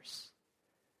desires.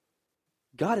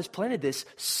 God has planted this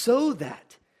so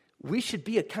that we should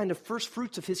be a kind of first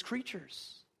fruits of his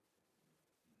creatures.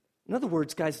 In other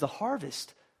words, guys, the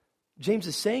harvest, James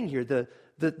is saying here,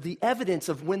 the evidence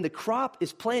of when the crop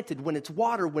is planted, when it's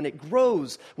watered, when it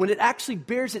grows, when it actually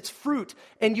bears its fruit,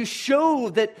 and you show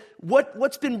that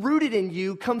what's been rooted in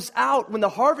you comes out when the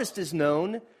harvest is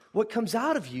known, what comes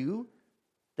out of you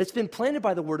that's been planted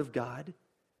by the word of God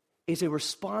is a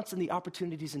response in the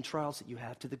opportunities and trials that you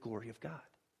have to the glory of God.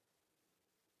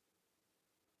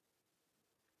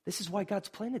 This is why God's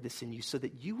planted this in you, so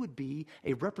that you would be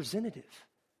a representative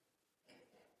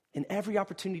in every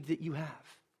opportunity that you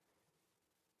have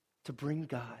to bring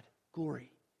God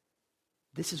glory.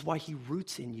 This is why he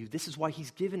roots in you. This is why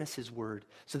he's given us his word,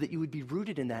 so that you would be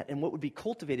rooted in that. And what would be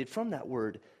cultivated from that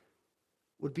word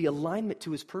would be alignment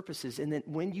to his purposes. And then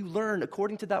when you learn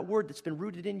according to that word that's been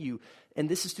rooted in you, and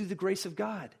this is through the grace of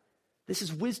God, this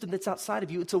is wisdom that's outside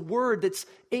of you. It's a word that's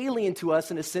alien to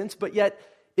us in a sense, but yet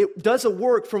it does a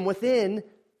work from within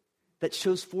that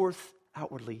shows forth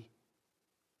outwardly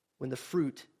when the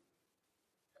fruit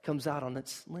comes out on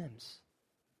its limbs.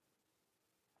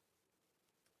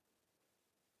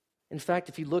 In fact,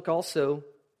 if you look also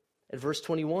at verse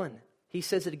 21, he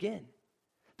says it again.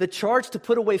 The charge to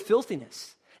put away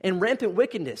filthiness and rampant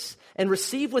wickedness and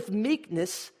receive with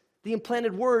meekness the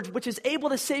implanted word, which is able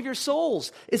to save your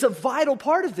souls, is a vital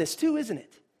part of this too, isn't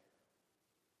it?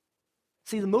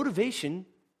 See, the motivation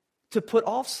to put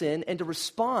off sin and to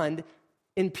respond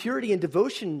in purity and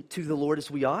devotion to the Lord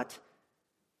as we ought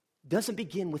doesn't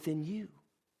begin within you.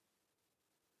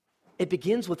 It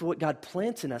begins with what God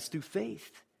plants in us through faith.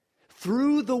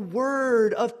 Through the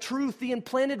word of truth, the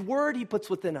implanted word he puts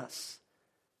within us.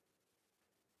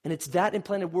 And it's that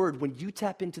implanted word, when you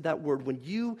tap into that word, when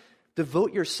you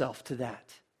devote yourself to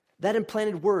that, that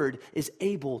implanted word is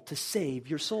able to save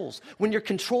your souls. When you're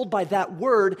controlled by that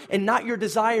word and not your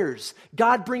desires,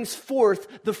 God brings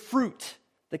forth the fruit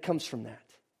that comes from that.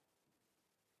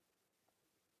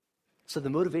 So the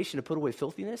motivation to put away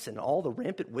filthiness and all the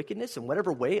rampant wickedness in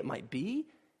whatever way it might be,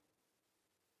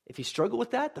 if you struggle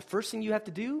with that, the first thing you have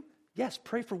to do, yes,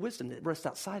 pray for wisdom that rests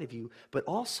outside of you, but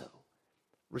also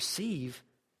receive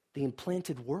the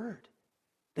implanted word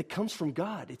that comes from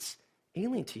God. It's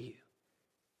alien to you.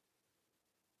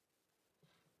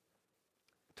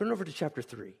 Turn over to chapter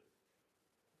 3.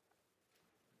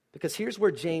 Because here's where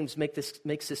James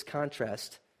makes this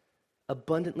contrast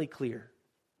abundantly clear.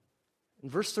 In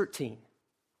verse 13.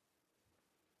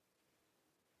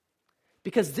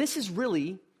 Because this is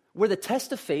really where the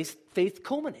test of faith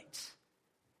culminates.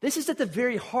 This is at the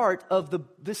very heart of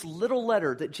this little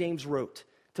letter that James wrote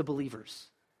to believers.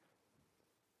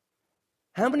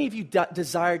 How many of you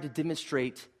desire to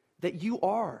demonstrate that you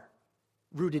are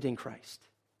rooted in Christ?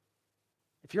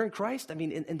 If you're in Christ,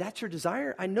 and that's your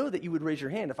desire, I know that you would raise your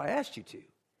hand if I asked you to.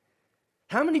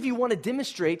 How many of you want to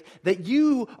demonstrate that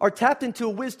you are tapped into a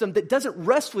wisdom that doesn't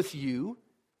rest with you,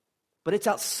 but it's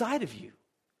outside of you?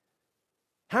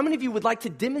 How many of you would like to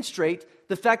demonstrate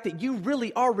the fact that you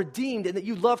really are redeemed and that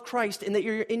you love Christ and that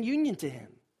you're in union to him?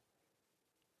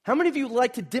 How many of you would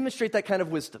like to demonstrate that kind of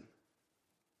wisdom?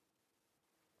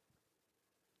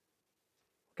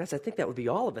 Guys, I think that would be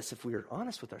all of us if we were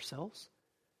honest with ourselves.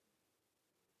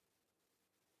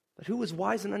 But who is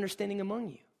wise and understanding among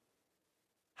you?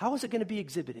 How is it going to be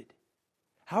exhibited?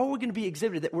 How are we going to be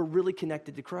exhibited that we're really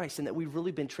connected to Christ and that we've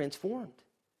really been transformed?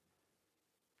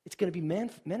 It's going to be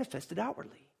manifested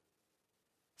outwardly.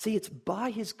 See, it's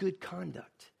by his good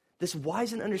conduct. This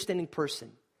wise and understanding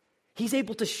person, he's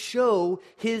able to show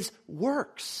his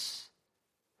works.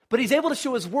 But he's able to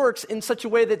show his works in such a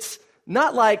way that's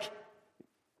not like,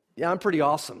 yeah, I'm pretty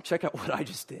awesome. Check out what I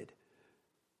just did.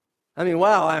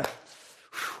 Wow,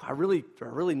 I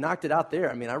really knocked it out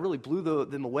there. I really blew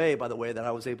them away by the way that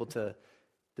I was able to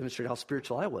demonstrate how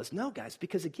spiritual I was. No, guys,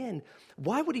 because again,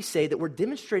 why would he say that we're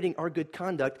demonstrating our good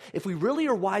conduct if we really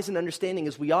are wise and understanding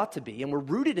as we ought to be, and we're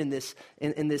rooted in this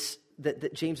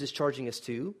that James is charging us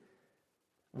to?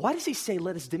 Why does he say,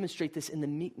 let us demonstrate this in the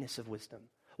meekness of wisdom?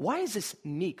 Why is this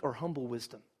meek or humble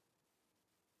wisdom?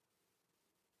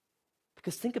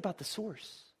 Because think about the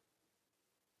source.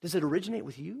 Does it originate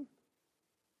with you?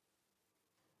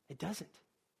 It doesn't.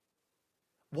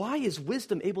 Why is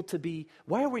wisdom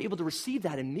why are we able to receive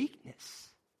that in meekness?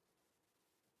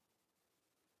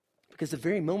 Because the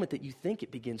very moment that you think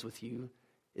it begins with you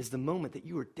is the moment that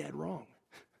you are dead wrong.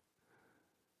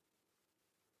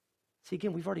 See,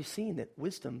 again, we've already seen that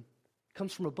wisdom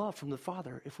comes from above, from the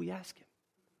Father, if we ask him.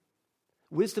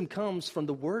 Wisdom comes from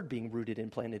the word being rooted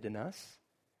and planted in us.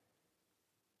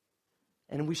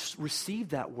 And we receive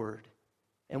that word.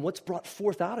 And what's brought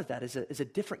forth out of that is a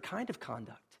different kind of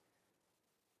conduct.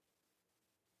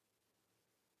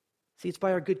 See, it's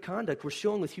by our good conduct. We're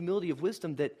showing with humility of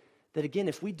wisdom that again,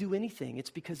 if we do anything, it's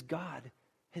because God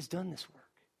has done this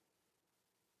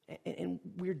work. And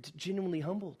we're genuinely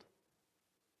humbled.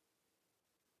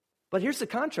 But here's the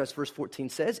contrast, verse 14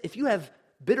 says, if you have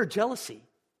bitter jealousy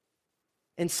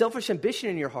and selfish ambition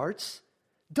in your hearts,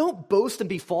 don't boast and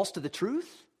be false to the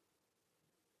truth.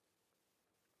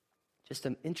 Just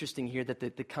interesting here that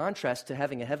the contrast to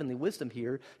having a heavenly wisdom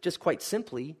here, just quite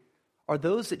simply, are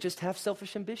those that just have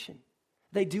selfish ambition.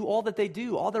 They do all that they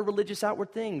do, all their religious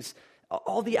outward things,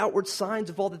 all the outward signs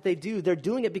of all that they do. They're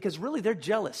doing it because really they're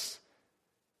jealous.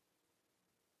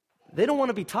 They don't want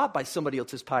to be taught by somebody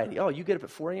else's piety. Oh, you get up at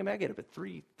 4 a.m., I get up at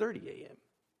 3:30 a.m.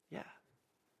 Yeah.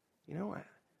 You know,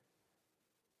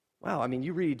 wow, I mean,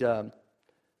 you read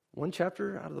one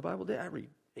chapter out of the Bible a day, I read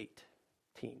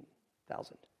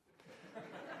 18,000.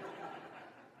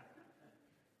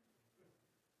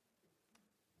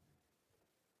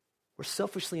 We're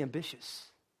selfishly ambitious.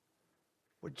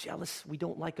 We're jealous. We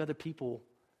don't like other people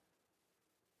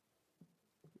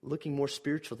looking more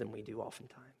spiritual than we do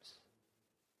oftentimes.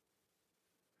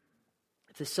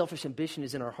 This selfish ambition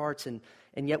is in our hearts, and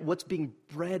yet what's being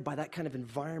bred by that kind of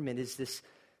environment is this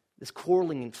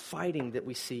quarreling and fighting that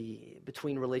we see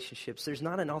between relationships. There's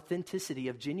not an authenticity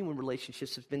of genuine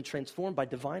relationships that's been transformed by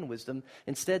divine wisdom.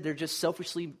 Instead, they're just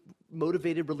selfishly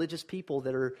motivated religious people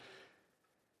that are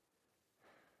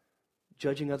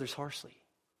judging others harshly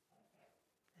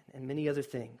and many other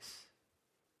things.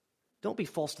 Don't be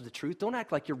false to the truth. Don't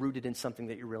act like you're rooted in something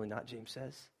that you're really not, James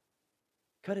says.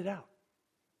 Cut it out.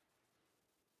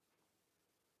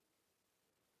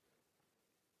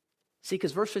 See,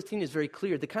 because verse 15 is very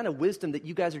clear. The kind of wisdom that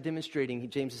you guys are demonstrating,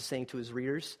 James is saying to his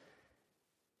readers,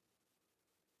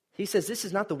 he says this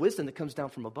is not the wisdom that comes down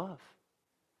from above,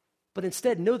 but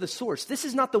instead know the source. This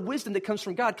is not the wisdom that comes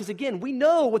from God, because again, we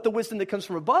know what the wisdom that comes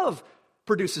from above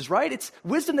produces, right? It's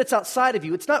wisdom that's outside of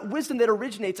you. It's not wisdom that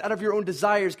originates out of your own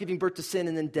desires, giving birth to sin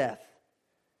and then death.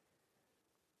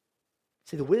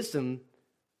 See,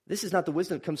 this is not the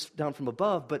wisdom that comes down from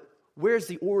above, but where's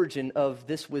the origin of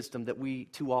this wisdom that we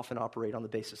too often operate on the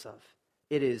basis of?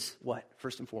 It is what?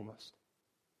 First and foremost.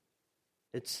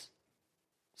 It's,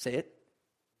 say it,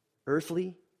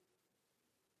 earthly,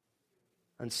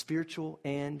 unspiritual,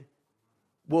 and,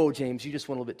 whoa, James, you just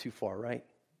went a little bit too far, right?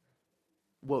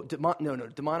 Whoa,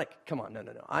 demonic, come on, no.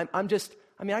 I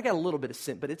got a little bit of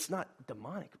sin, but it's not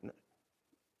demonic. No.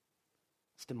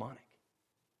 It's demonic.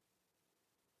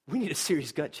 We need a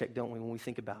serious gut check, don't we, when we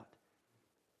think about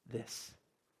this.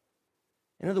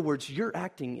 In other words, you're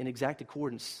acting in exact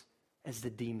accordance as the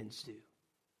demons do.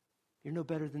 You're no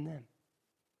better than them.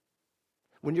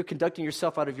 When you're conducting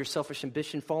yourself out of your selfish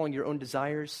ambition, following your own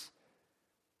desires,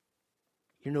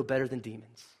 you're no better than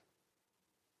demons.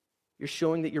 You're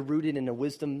showing that you're rooted in a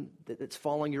wisdom that's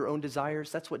following your own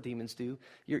desires. That's what demons do.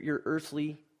 You're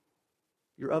earthly.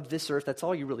 You're of this earth. That's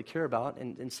all you really care about,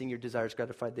 and seeing your desires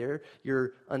gratified there.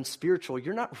 You're unspiritual.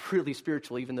 You're not really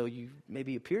spiritual, even though you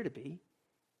maybe appear to be.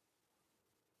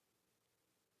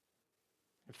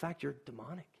 In fact, you're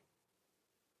demonic.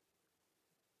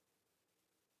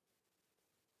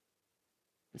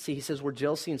 And see, he says, where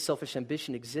jealousy and selfish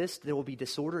ambition exist, there will be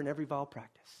disorder in every vile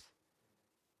practice.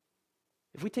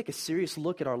 If we take a serious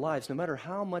look at our lives, no matter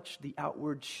how much the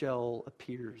outward shell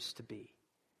appears to be,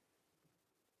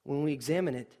 when we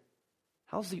examine it,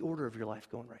 how's the order of your life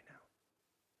going right now?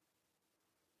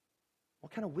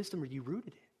 What kind of wisdom are you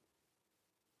rooted in?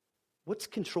 What's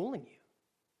controlling you?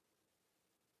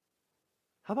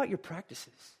 How about your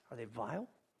practices? Are they vile?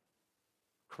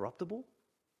 Corruptible?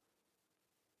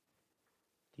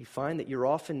 Do you find that you're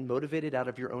often motivated out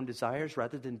of your own desires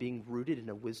rather than being rooted in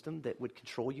a wisdom that would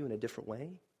control you in a different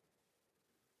way?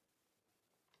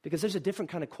 Because there's a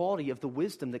different kind of quality of the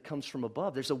wisdom that comes from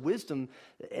above. There's a wisdom,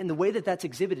 and the way that that's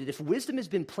exhibited, if wisdom has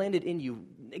been planted in you,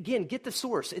 again, get the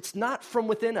source. It's not from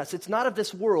within us. It's not of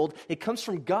this world. It comes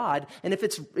from God. And if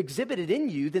it's exhibited in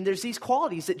you, then there's these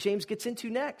qualities that James gets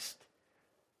into next.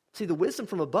 See, the wisdom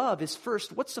from above is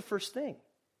first, what's the first thing?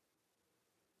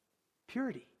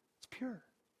 Purity. It's pure.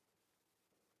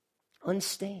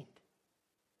 Unstained.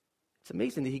 It's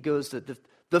amazing that he goes to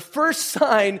the first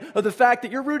sign of the fact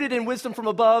that you're rooted in wisdom from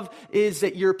above is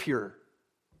that you're pure.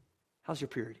 How's your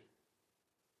purity?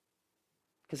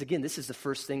 Because again, this is the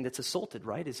first thing that's assaulted,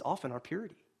 right? Is often our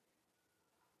purity.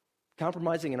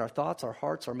 Compromising in our thoughts, our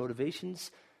hearts, our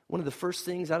motivations. One of the first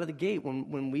things out of the gate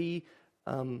when we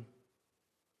kind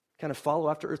of follow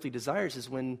after earthly desires is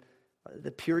when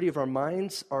the purity of our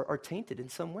minds are tainted in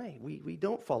some way. We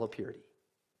don't follow purity.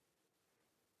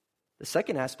 The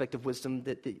second aspect of wisdom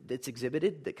that's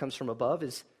exhibited, that comes from above,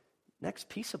 is next,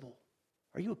 peaceable.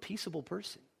 Are you a peaceable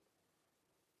person?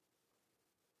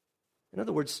 In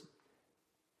other words,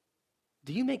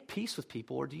 do you make peace with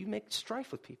people or do you make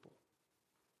strife with people?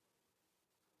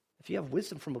 If you have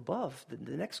wisdom from above,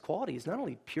 the next quality is not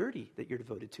only purity that you're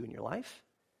devoted to in your life,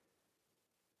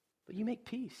 but you make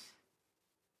peace.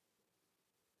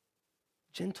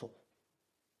 Gentle.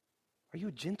 Are you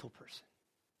a gentle person?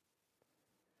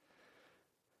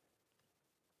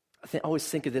 I always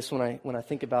think of this when I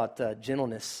think about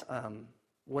gentleness.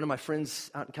 One of my friends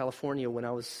out in California, when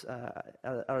I was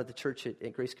out of the church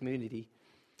at Grace Community,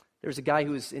 there was a guy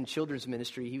who was in children's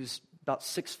ministry. He was about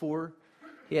 6'4".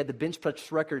 He had the bench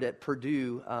press record at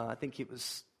Purdue. I think it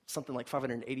was something like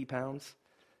 580 pounds.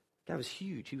 The guy was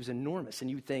huge. He was enormous. And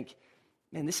you would think,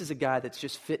 man, this is a guy that's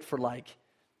just fit for like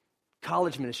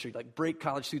college ministry, like break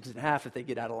college students in half if they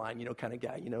get out of line, kind of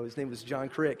guy. His name was John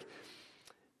Crick.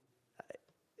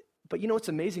 But what's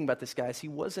amazing about this guy is he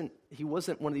wasn't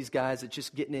one of these guys that's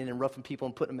just getting in and roughing people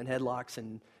and putting them in headlocks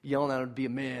and yelling at them to be a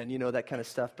man, that kind of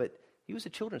stuff. But he was a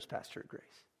children's pastor at Grace.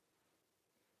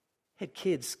 Had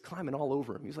kids climbing all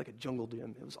over him. He was like a jungle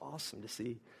gym. It was awesome to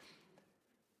see.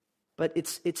 But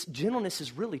it's gentleness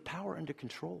is really power under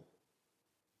control.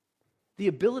 The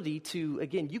ability to,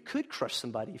 again, you could crush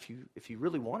somebody if you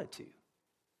really wanted to,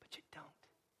 but you don't.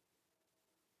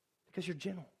 Because you're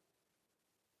gentle.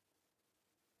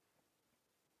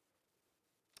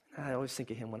 I always think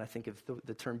of him when I think of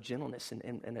the term gentleness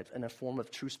and a form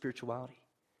of true spirituality.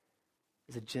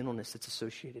 Is a gentleness that's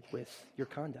associated with your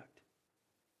conduct.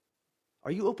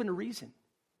 Are you open to reason?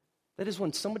 That is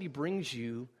when somebody brings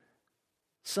you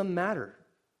some matter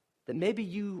that maybe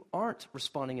you aren't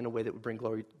responding in a way that would bring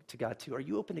glory to God to. Are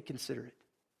you open to consider it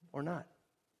or not?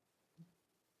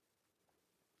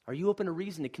 Are you open to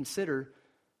reason to consider,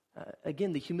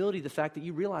 again, the humility, the fact that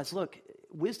you realize, look,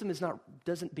 wisdom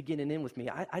doesn't begin and end with me.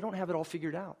 I don't have it all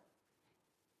figured out.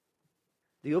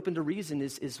 The open to reason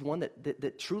is one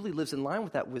that truly lives in line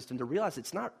with that wisdom, to realize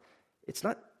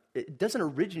it doesn't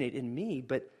originate in me,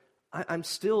 but I'm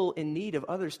still in need of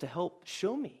others to help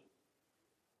show me.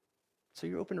 So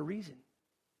you're open to reason.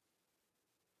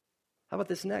 How about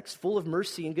this next? Full of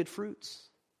mercy and good fruits.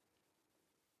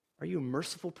 Are you a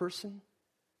merciful person?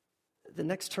 The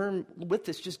next term with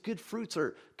this, just good fruits,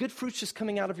 or good fruits just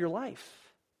coming out of your life.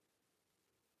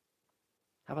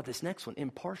 How about this next one?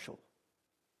 Impartial.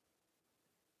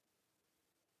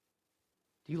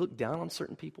 Do you look down on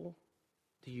certain people?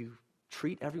 Do you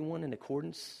treat everyone in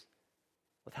accordance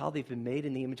with how they've been made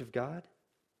in the image of God?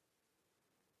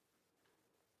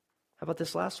 How about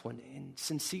this last one? And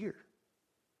sincere.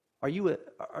 Are you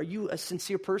a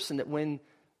sincere person that when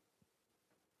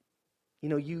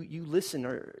you listen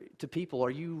to people, are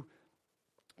you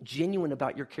genuine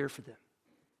about your care for them?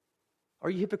 Are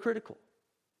you hypocritical?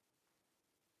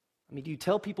 I mean, do you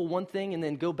tell people one thing and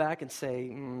then go back and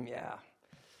say, yeah.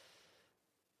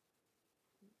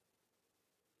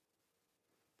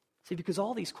 See, because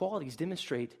all these qualities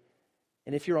demonstrate,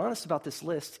 and if you're honest about this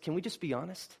list, can we just be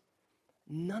honest?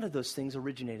 None of those things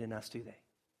originate in us, do they?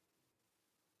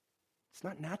 It's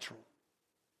not natural.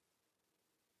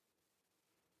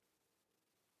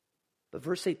 But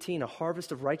verse 18, a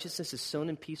harvest of righteousness is sown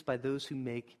in peace by those who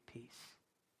make peace.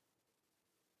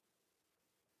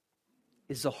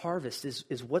 Is the harvest,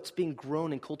 is what's being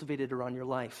grown and cultivated around your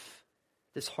life.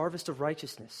 This harvest of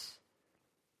righteousness.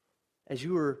 As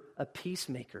you are a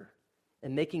peacemaker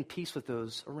and making peace with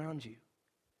those around you.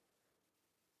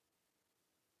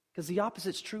 Because the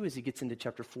opposite's true as he gets into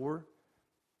chapter 4.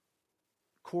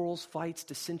 Quarrels, fights,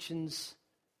 dissensions,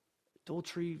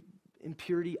 adultery,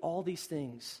 impurity, all these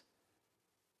things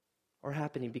are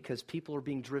happening because people are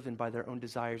being driven by their own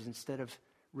desires instead of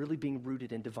really being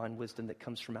rooted in divine wisdom that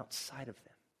comes from outside of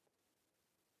them.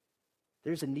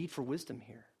 There's a need for wisdom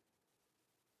here.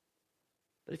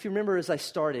 But if you remember as I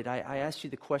started, I asked you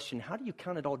the question, how do you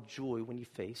count it all joy when you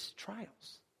face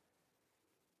trials?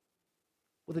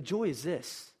 Well, the joy is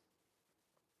this.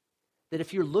 That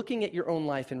if you're looking at your own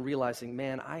life and realizing,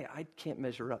 man, I can't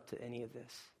measure up to any of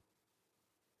this.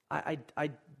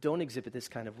 I don't exhibit this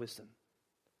kind of wisdom.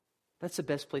 That's the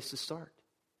best place to start.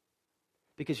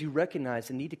 Because you recognize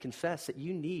the need to confess that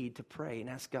you need to pray and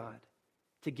ask God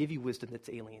to give you wisdom that's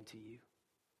alien to you.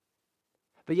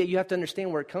 But yet you have to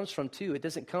understand where it comes from too. It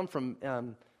doesn't come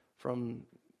from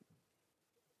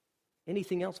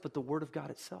anything else but the Word of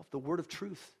God itself, the Word of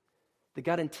truth that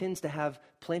God intends to have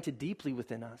planted deeply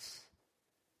within us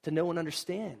to know and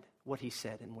understand what He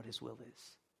said and what His will is.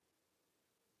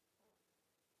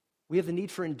 We have the need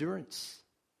for endurance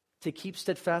to keep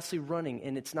steadfastly running,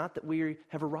 and it's not that we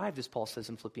have arrived, as Paul says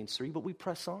in Philippians 3, but we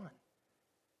press on.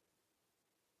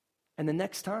 And the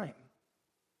next time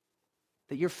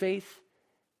that your faith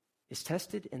is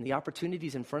tested and the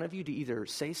opportunities in front of you to either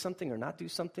say something or not do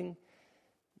something,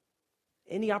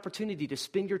 any opportunity to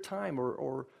spend your time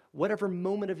or whatever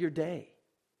moment of your day,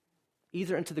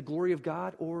 either unto the glory of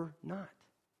God or not.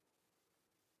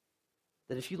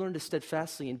 That if you learn to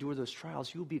steadfastly endure those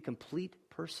trials, you will be a complete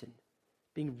person,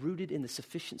 being rooted in the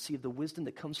sufficiency of the wisdom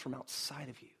that comes from outside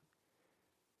of you.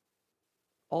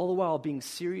 all the while being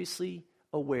seriously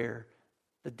aware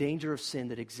the danger of sin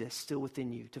that exists still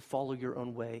within you to follow your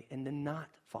own way and to not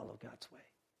follow God's way.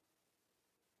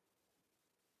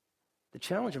 The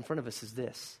challenge in front of us is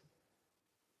this.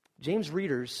 James's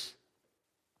readers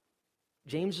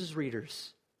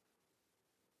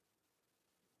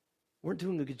weren't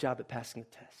doing a good job at passing the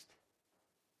test.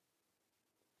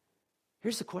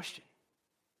 Here's the question.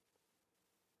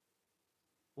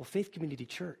 Will Faith Community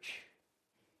Church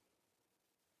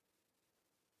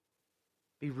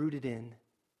be rooted in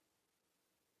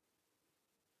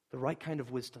the right kind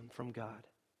of wisdom from God?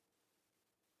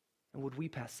 And would we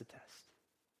pass the test?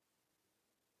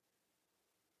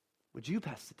 Would you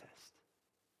pass the test?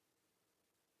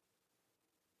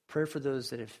 Prayer for those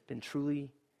that have been truly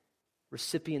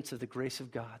recipients of the grace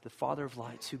of God, the Father of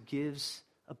lights, who gives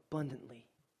abundantly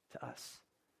to us.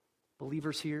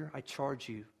 Believers here, I charge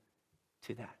you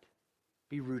to that.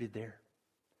 Be rooted there.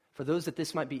 For those that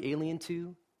this might be alien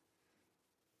to,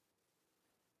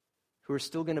 who are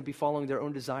still going to be following their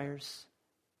own desires,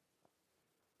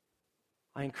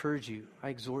 I encourage you, I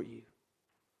exhort you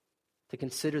to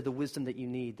consider the wisdom that you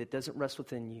need that doesn't rest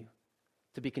within you,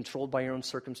 to be controlled by your own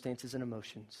circumstances and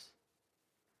emotions,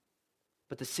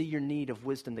 but to see your need of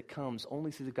wisdom that comes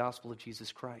only through the gospel of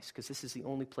Jesus Christ, because this is the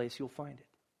only place you'll find it.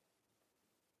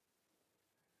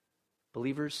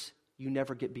 Believers, you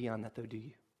never get beyond that though, do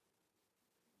you?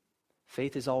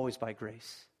 Faith is always by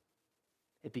grace.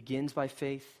 It begins by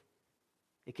faith.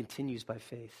 It continues by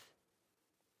faith.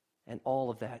 And all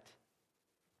of that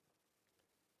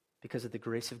because of the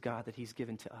grace of God that he's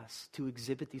given to us to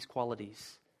exhibit these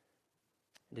qualities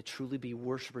and to truly be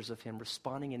worshipers of him,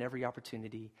 responding in every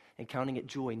opportunity and counting it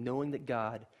joy, knowing that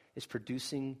God is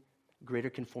producing greater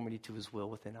conformity to his will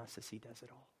within us as he does it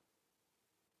all.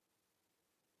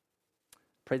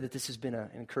 Pray that this has been an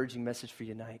encouraging message for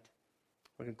you tonight.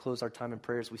 We're going to close our time in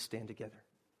prayer as we stand together.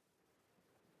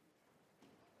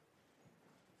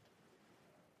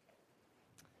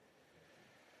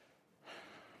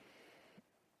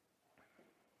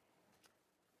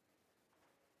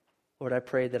 Lord, I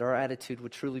pray that our attitude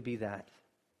would truly be that.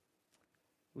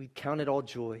 We count it all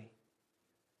joy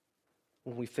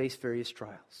when we face various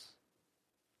trials.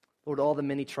 Lord, all the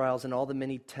many trials and all the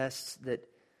many tests that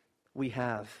we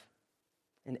have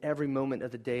in every moment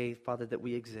of the day, Father, that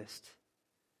we exist,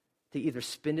 to either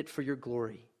spend it for your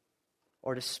glory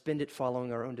or to spend it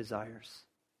following our own desires.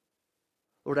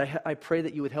 Lord, I pray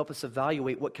that you would help us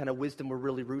evaluate what kind of wisdom we're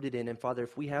really rooted in. And Father,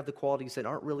 if we have the qualities that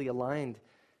aren't really aligned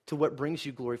to what brings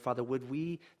you glory, Father, would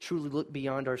we truly look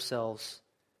beyond ourselves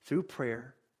through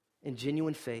prayer and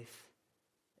genuine faith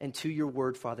and to your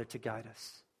word, Father, to guide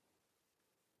us.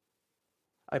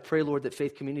 I pray, Lord, that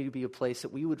Faith Community would be a place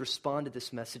that we would respond to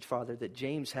this message, Father, that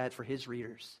James had for his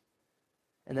readers.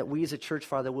 And that we as a church,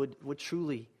 Father, would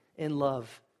truly, in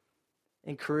love,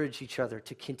 encourage each other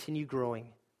to continue growing,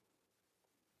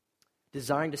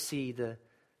 desiring to see the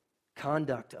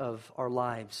conduct of our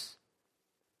lives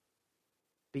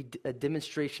be a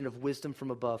demonstration of wisdom from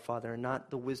above, Father, and not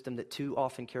the wisdom that too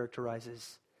often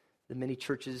characterizes the many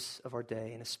churches of our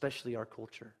day, and especially our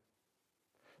culture.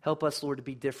 Help us, Lord, to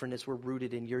be different as we're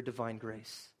rooted in your divine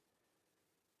grace,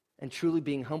 and truly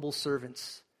being humble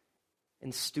servants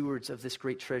and stewards of this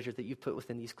great treasure that you've put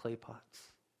within these clay pots.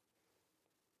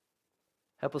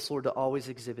 Help us, Lord, to always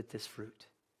exhibit this fruit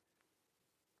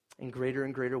in greater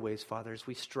and greater ways, Father, as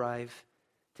we strive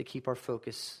to keep our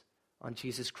focus on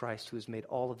Jesus Christ, who has made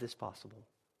all of this possible.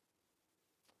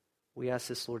 We ask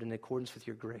this, Lord, in accordance with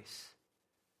your grace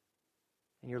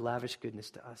and your lavish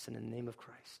goodness to us, and in the name of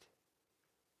Christ.